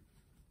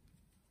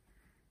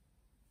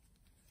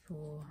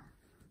 4,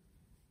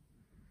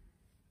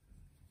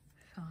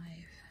 5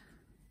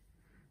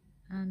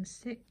 and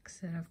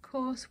 6, and of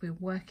course we're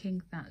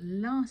working that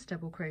last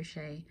double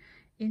crochet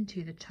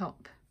into the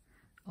top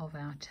of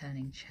our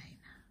turning chain.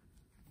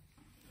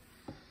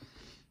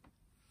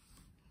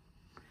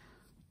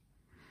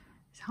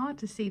 It's hard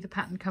to see the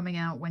pattern coming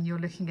out when you're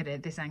looking at it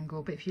at this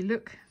angle, but if you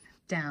look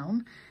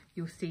down,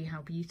 you'll see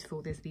how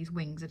beautiful these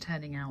wings are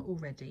turning out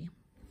already.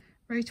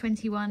 Row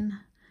 21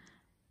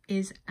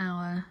 is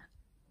our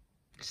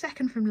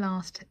second from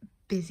last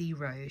busy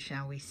row,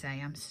 shall we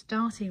say. I'm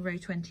starting row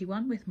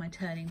 21 with my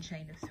turning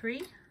chain of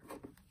 3.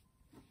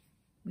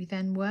 We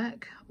then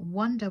work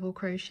 1 double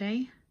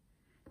crochet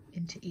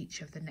into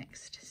each of the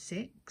next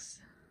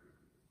 6,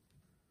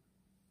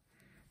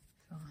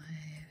 5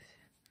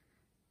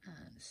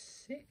 and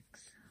 6.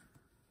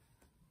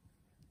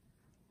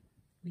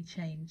 We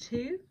chain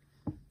 2,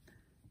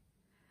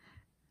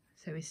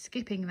 so we're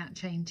skipping that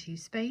chain 2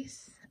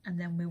 space, and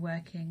then we're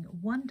working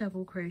 1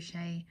 double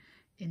crochet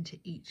into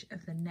each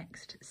of the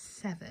next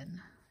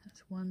 7.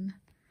 That's 1,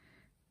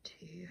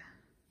 2,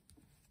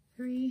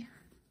 3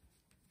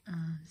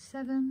 and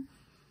 7.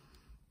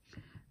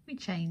 We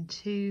chain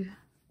 2,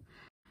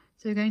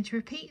 so we're going to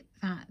repeat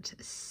that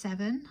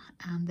 7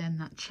 and then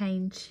that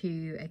chain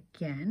 2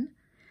 again.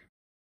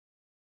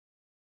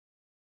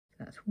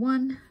 That's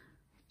 1,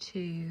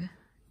 2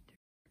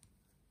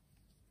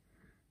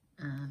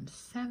 and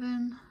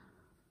 7.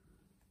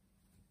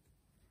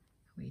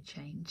 We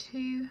chain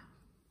 2,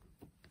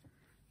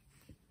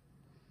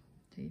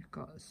 so you've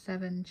got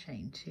 7,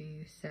 chain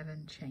 2,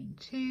 7, chain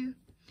 2.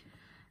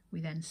 We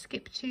then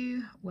skip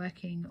 2,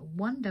 working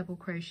 1 double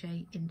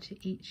crochet into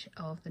each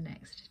of the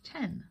next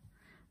 10.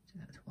 So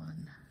that's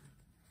 1,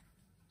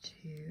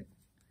 2,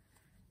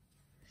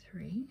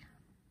 3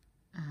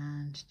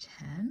 and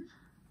 10.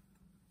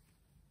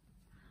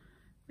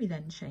 We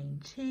then chain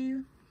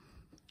 2.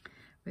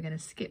 We're going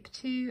to skip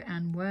 2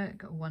 and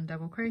work 1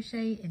 double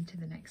crochet into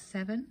the next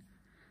 7.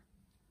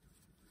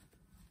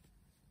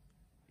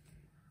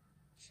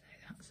 So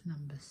that's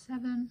number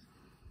 7.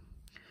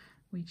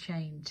 We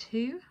chain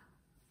 2,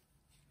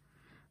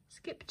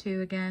 skip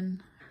 2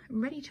 again,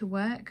 ready to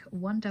work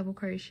 1 double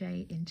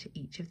crochet into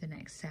each of the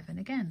next 7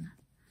 again.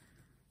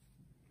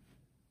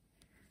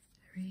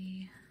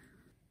 3,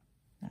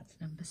 that's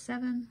number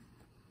 7.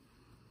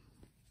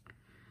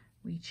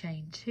 We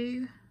chain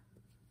 2,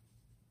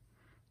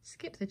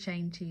 skip the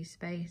chain 2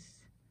 space,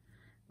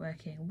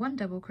 working 1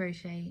 double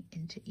crochet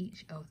into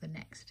each of the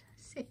next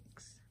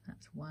 6.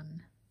 That's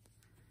 1,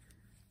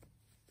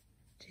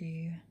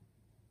 2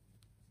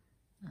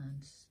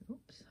 and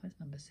oops, where's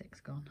number 6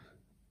 gone?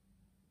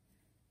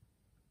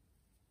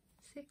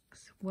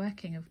 6,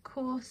 working of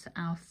course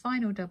our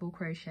final double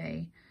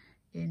crochet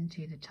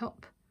into the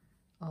top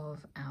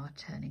of our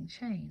turning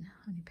chain.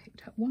 I only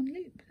picked up 1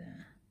 loop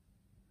there.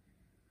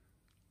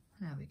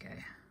 There we go.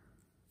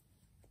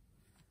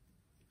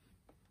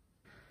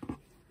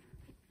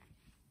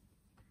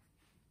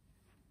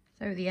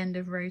 So at the end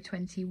of row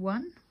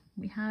 21,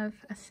 we have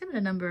a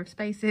similar number of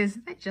spaces,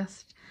 they're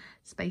just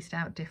spaced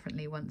out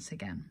differently once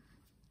again.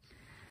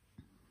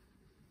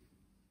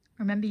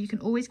 Remember, you can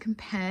always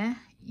compare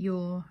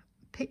your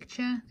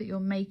picture that you're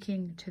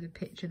making to the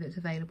picture that's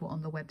available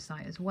on the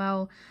website as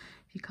well,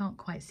 if you can't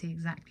quite see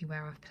exactly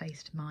where I've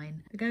placed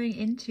mine. We're going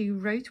into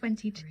row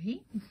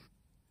 23.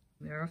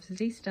 We're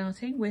obviously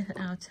starting with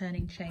our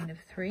turning chain of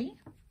 3.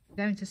 We're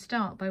going to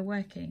start by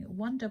working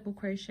 1 double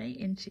crochet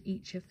into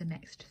each of the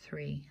next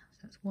 3. So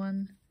that's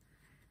 1,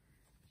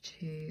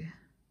 2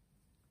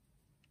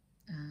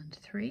 and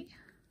 3.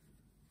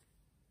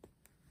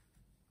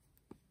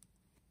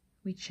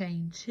 We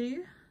chain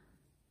 2,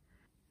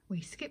 we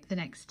skip the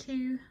next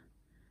 2,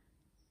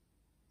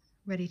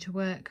 ready to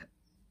work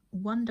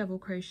 1 double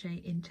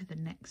crochet into the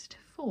next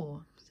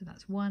 4. So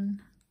that's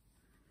 1,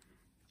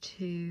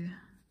 2,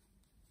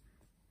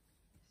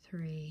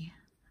 3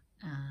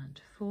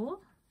 and 4.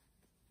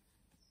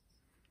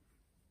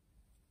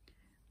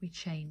 We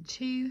chain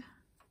 2,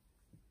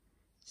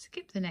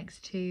 skip the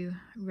next 2,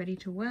 ready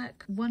to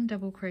work 1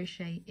 double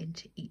crochet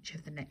into each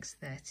of the next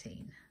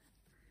 13.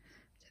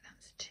 So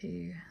that's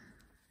 2,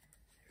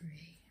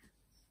 3,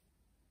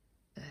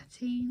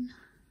 13.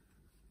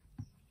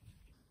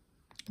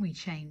 We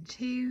chain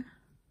 2.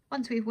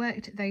 Once we've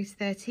worked those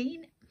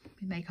 13,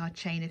 we make our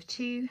chain of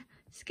 2,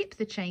 skip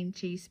the chain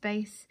 2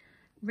 space,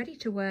 ready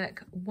to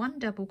work 1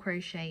 double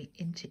crochet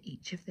into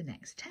each of the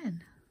next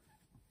 10.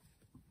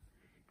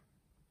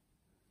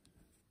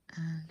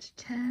 And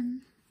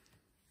 10.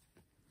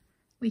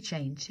 We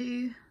chain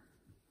 2,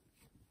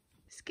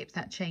 skip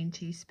that chain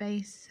 2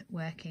 space,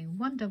 working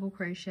 1 double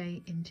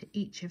crochet into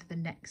each of the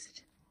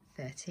next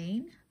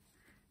 13.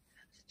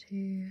 That's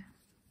 2,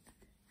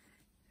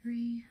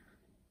 3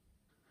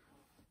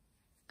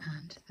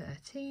 and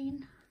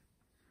 13.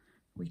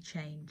 We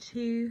chain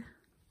 2,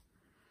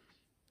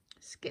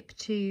 skip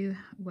 2,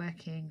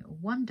 working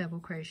 1 double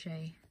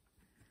crochet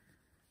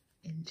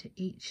into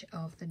each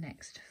of the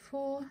next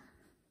 4.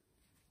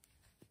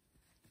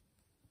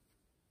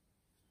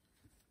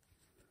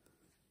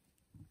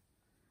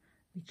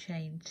 We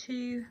chain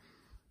 2,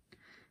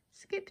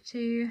 skip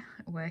 2,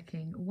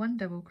 working 1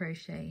 double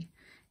crochet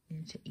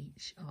into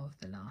each of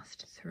the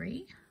last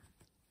 3.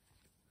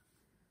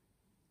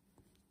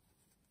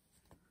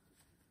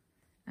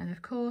 And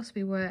of course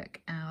we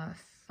work our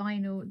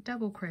final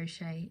double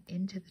crochet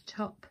into the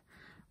top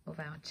of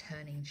our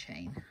turning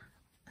chain.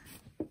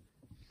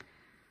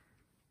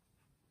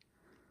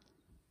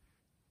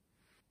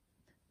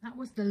 That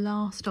was the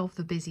last of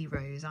the busy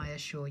rows, I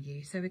assure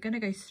you. So we're going to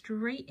go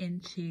straight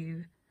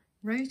into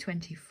row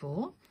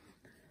 24.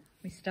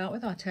 We start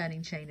with our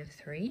turning chain of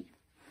 3.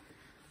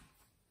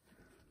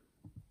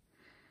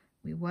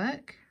 We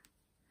work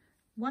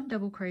 1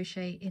 double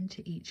crochet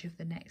into each of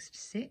the next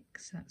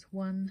 6. That's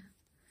 1,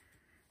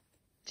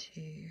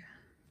 2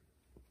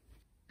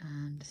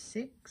 and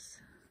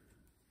 6.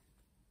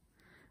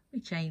 We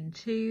chain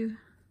 2,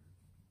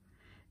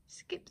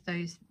 skip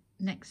those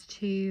next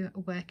 2,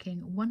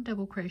 working 1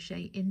 double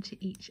crochet into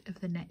each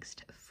of the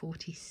next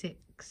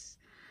 46.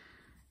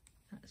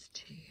 That's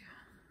 2,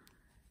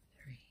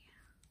 3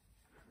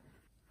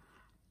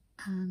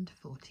 and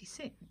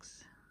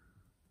 46.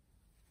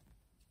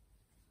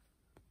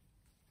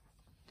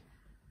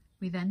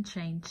 We then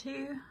chain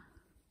 2,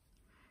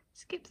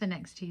 skip the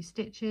next 2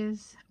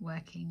 stitches,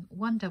 working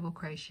 1 double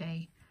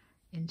crochet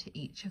into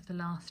each of the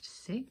last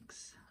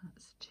 6.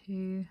 That's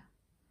 2,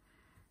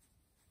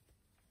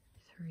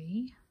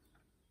 3,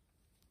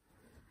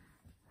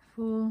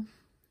 4,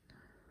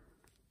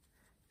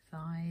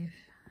 5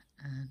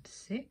 and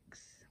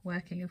 6,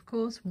 working of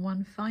course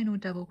 1 final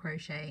double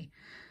crochet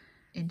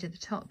into the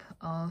top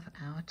of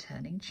our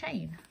turning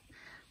chain.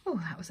 Oh,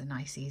 that was a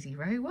nice easy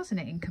row,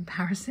 wasn't it, in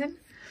comparison?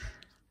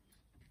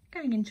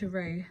 Going into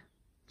row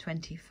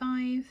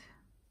 25,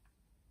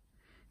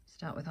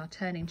 start with our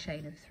turning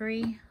chain of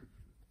 3.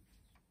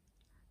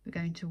 We're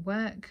going to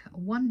work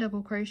 1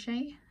 double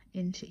crochet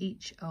into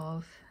each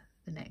of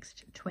the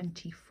next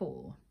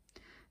 24.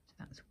 So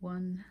that's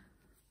 1,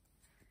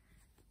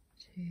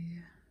 2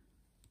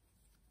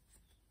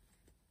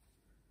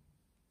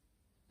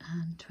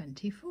 and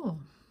 24.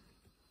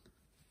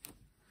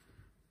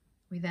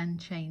 We then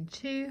chain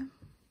 2,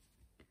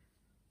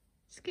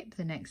 skip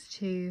the next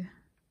 2,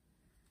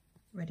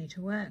 ready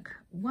to work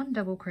 1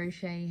 double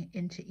crochet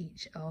into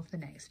each of the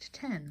next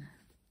 10.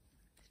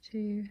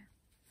 2.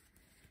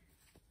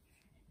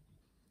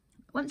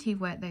 Once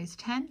you've worked those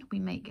 10, we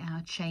make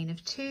our chain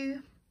of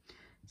 2,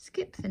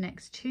 skip the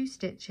next 2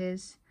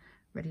 stitches,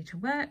 ready to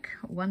work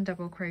 1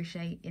 double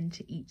crochet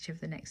into each of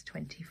the next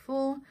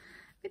 24,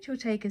 which will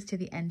take us to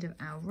the end of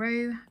our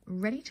row,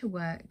 ready to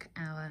work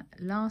our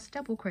last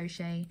double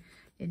crochet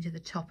into the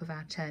top of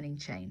our turning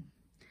chain.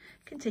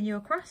 Continue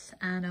across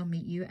and I'll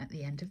meet you at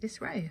the end of this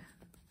row.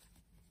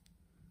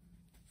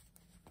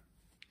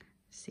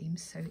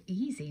 Seems so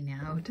easy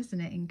now,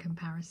 doesn't it, in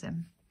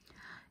comparison?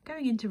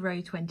 Going into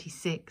row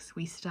 26,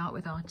 we start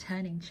with our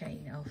turning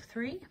chain of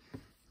 3.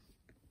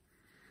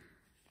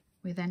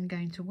 We're then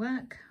going to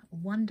work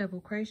 1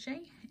 double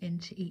crochet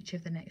into each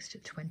of the next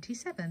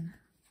 27.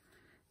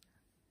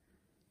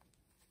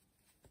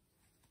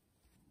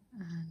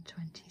 And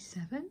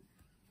 27.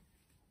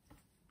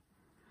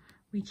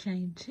 We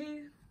chain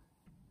 2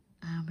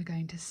 and we're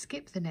going to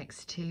skip the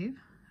next 2,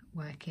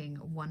 working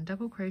 1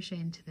 double crochet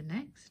into the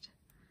next.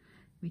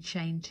 We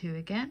chain 2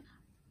 again,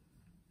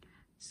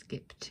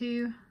 skip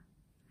 2,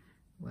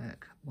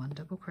 work 1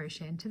 double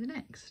crochet into the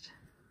next.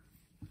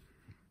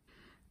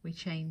 We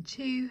chain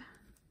 2,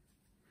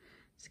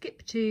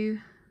 skip 2,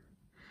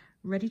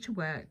 ready to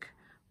work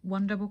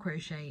 1 double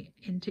crochet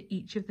into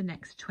each of the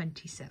next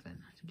 27.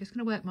 So I'm just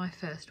going to work my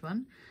first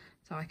one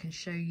so I can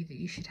show you that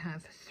you should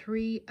have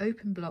 3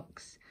 open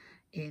blocks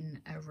in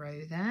a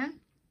row there.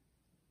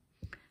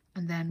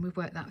 And then we've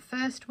worked that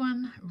first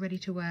one, ready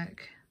to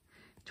work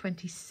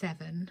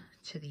 27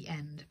 to the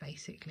end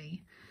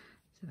basically.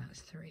 So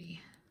that's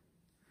 3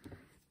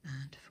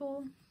 and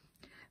 4.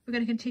 We're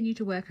going to continue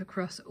to work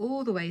across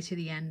all the way to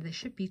the end. There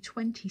should be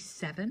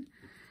 27,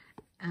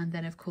 and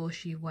then of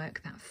course you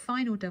work that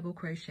final double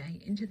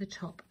crochet into the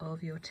top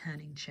of your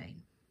turning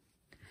chain.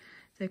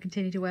 So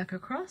continue to work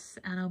across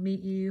and I'll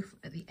meet you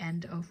at the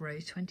end of row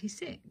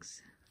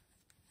 26.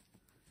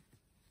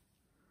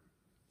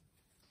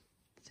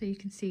 So you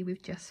can see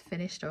we've just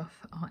finished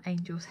off our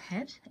angel's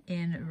head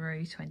in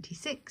row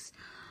 26.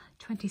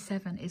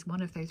 27 is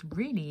one of those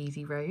really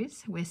easy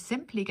rows. We're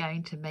simply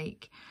going to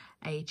make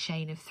a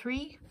chain of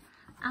 3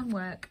 and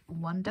work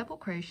 1 double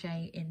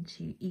crochet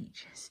into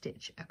each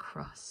stitch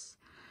across.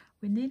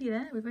 We're nearly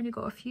there. We've only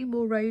got a few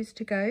more rows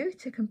to go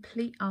to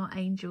complete our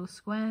angel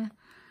square.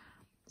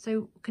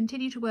 So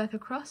continue to work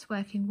across,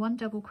 working 1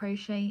 double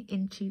crochet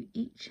into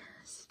each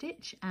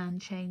stitch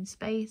and chain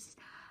space,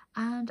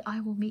 and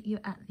I will meet you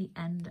at the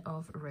end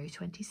of row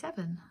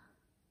 27.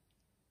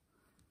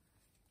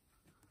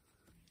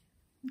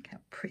 Look how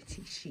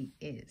pretty she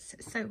is.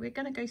 So we're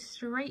going to go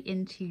straight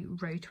into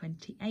row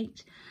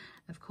 28.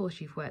 Of course,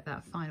 you've worked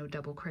that final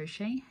double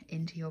crochet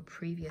into your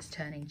previous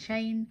turning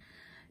chain,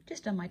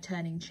 just on my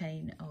turning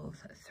chain of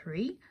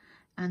 3,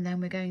 and then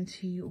we're going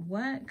to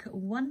work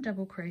 1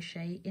 double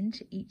crochet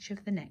into each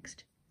of the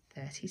next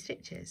 30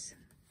 stitches.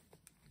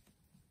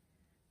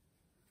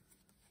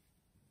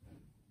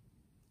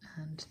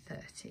 And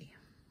 30.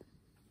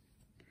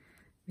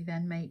 We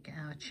then make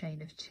our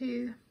chain of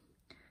 2,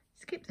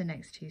 skip the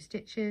next 2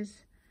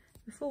 stitches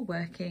before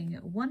working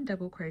 1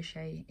 double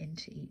crochet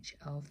into each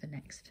of the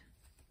next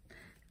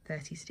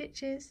 30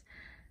 stitches,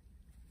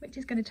 which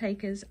is going to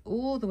take us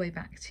all the way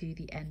back to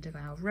the end of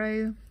our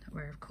row,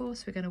 where of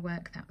course we're going to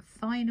work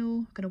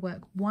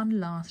one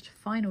last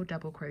final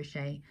double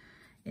crochet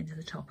into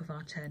the top of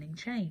our turning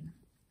chain.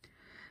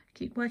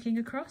 Keep working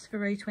across for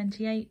row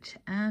 28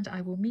 and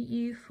I will meet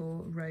you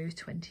for row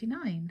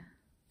 29.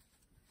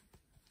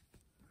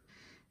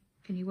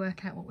 Can you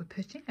work out what we're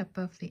putting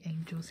above the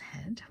angel's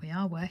head? We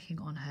are working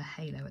on her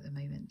halo at the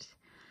moment.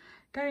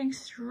 Going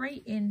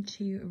straight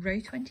into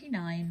row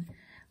 29,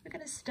 we're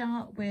going to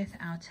start with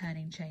our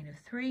turning chain of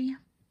 3.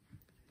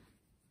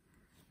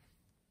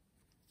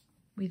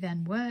 We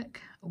then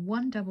work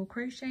 1 double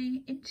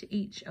crochet into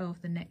each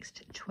of the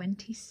next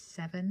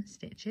 27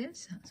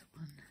 stitches. That's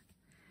 1,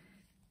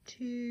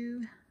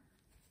 2.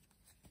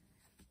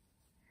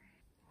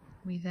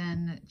 We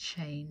then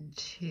chain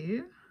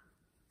 2.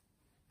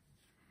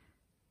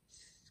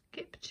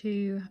 Skip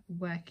 2,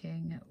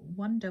 working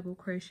 1 double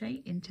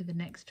crochet into the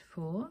next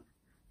 4.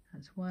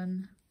 That's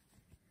 1,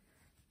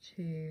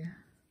 2,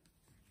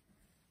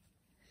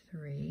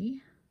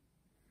 3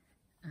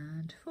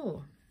 and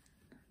 4.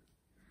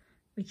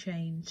 We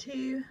chain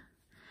 2,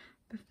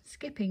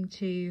 skipping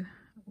 2,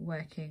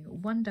 working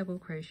 1 double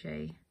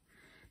crochet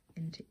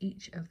into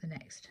each of the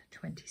next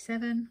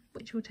 27,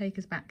 which will take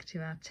us back to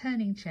our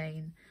turning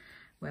chain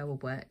where we'll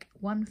work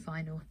 1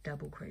 final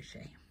double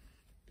crochet.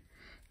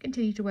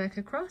 Continue to work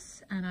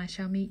across and I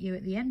shall meet you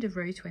at the end of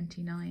row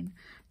 29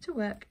 to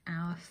work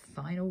our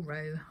final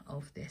row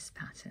of this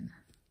pattern.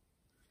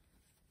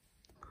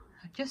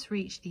 I've just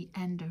reached the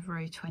end of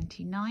row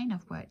 29.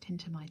 I've worked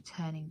into my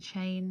turning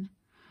chain,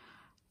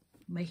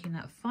 making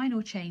that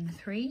final chain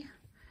 3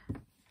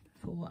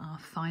 for our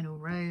final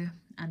row,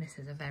 and this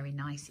is a very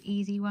nice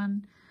easy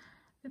one.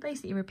 We're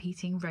basically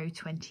repeating row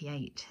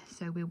 28,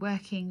 so we're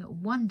working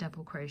 1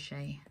 double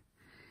crochet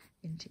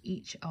into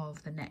each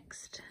of the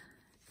next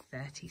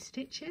 30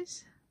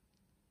 stitches.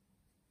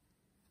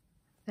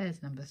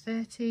 There's number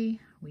 30.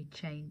 We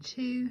chain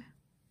 2,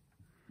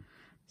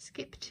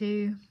 skip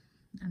 2,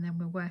 and then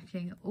we're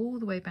working all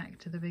the way back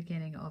to the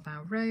beginning of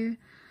our row,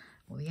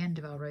 or the end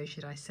of our row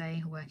should I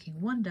say, working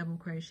 1 double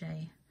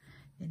crochet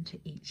into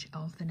each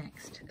of the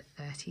next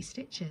 30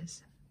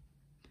 stitches.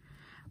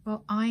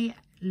 Well, I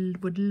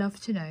would love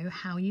to know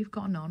how you've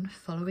gotten on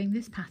following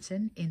this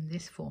pattern in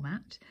this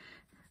format.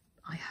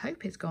 I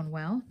hope it's gone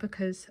well,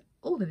 because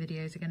all the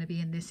videos are going to be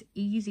in this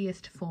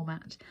easiest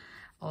format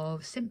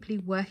of simply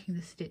working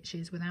the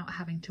stitches without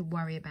having to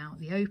worry about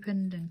the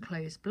opened and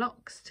closed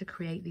blocks to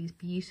create these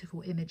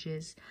beautiful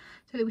images,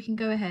 so that we can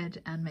go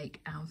ahead and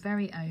make our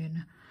very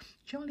own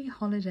jolly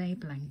holiday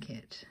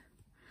blanket.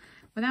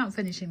 Without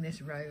finishing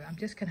this row, I'm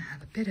just going to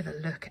have a bit of a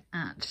look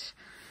at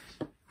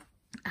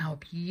our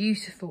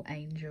beautiful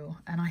angel,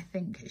 and I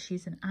think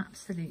she's an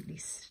absolutely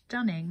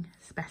stunning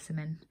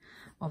specimen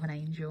of an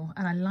angel,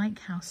 and I like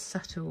how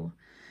subtle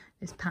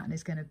this pattern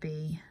is going to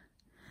be.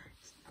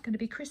 It's going to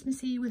be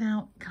Christmassy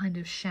without kind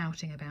of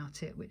shouting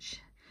about it,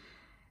 which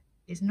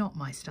is not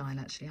my style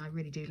actually. I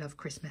really do love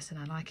Christmas and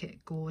I like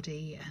it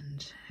gaudy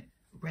and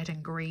red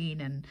and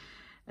green and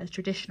as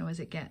traditional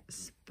as it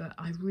gets, but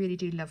I really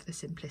do love the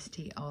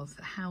simplicity of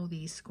how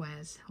these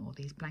squares or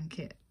these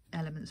blanket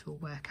elements will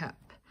work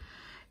up.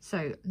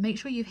 So make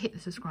sure you've hit the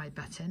subscribe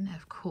button,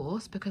 of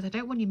course, because I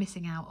don't want you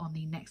missing out on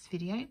the next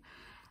video.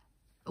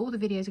 All the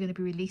videos are going to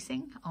be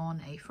releasing on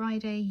a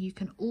Friday. You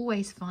can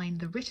always find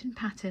the written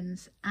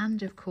patterns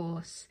and of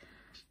course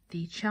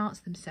the charts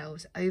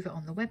themselves over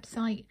on the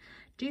website.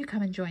 Do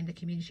come and join the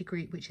community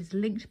group, which is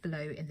linked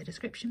below in the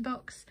description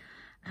box,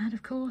 and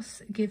of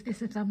course give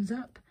this a thumbs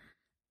up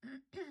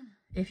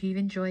if you've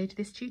enjoyed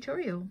this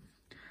tutorial.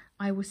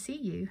 I will see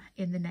you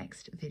in the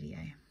next video.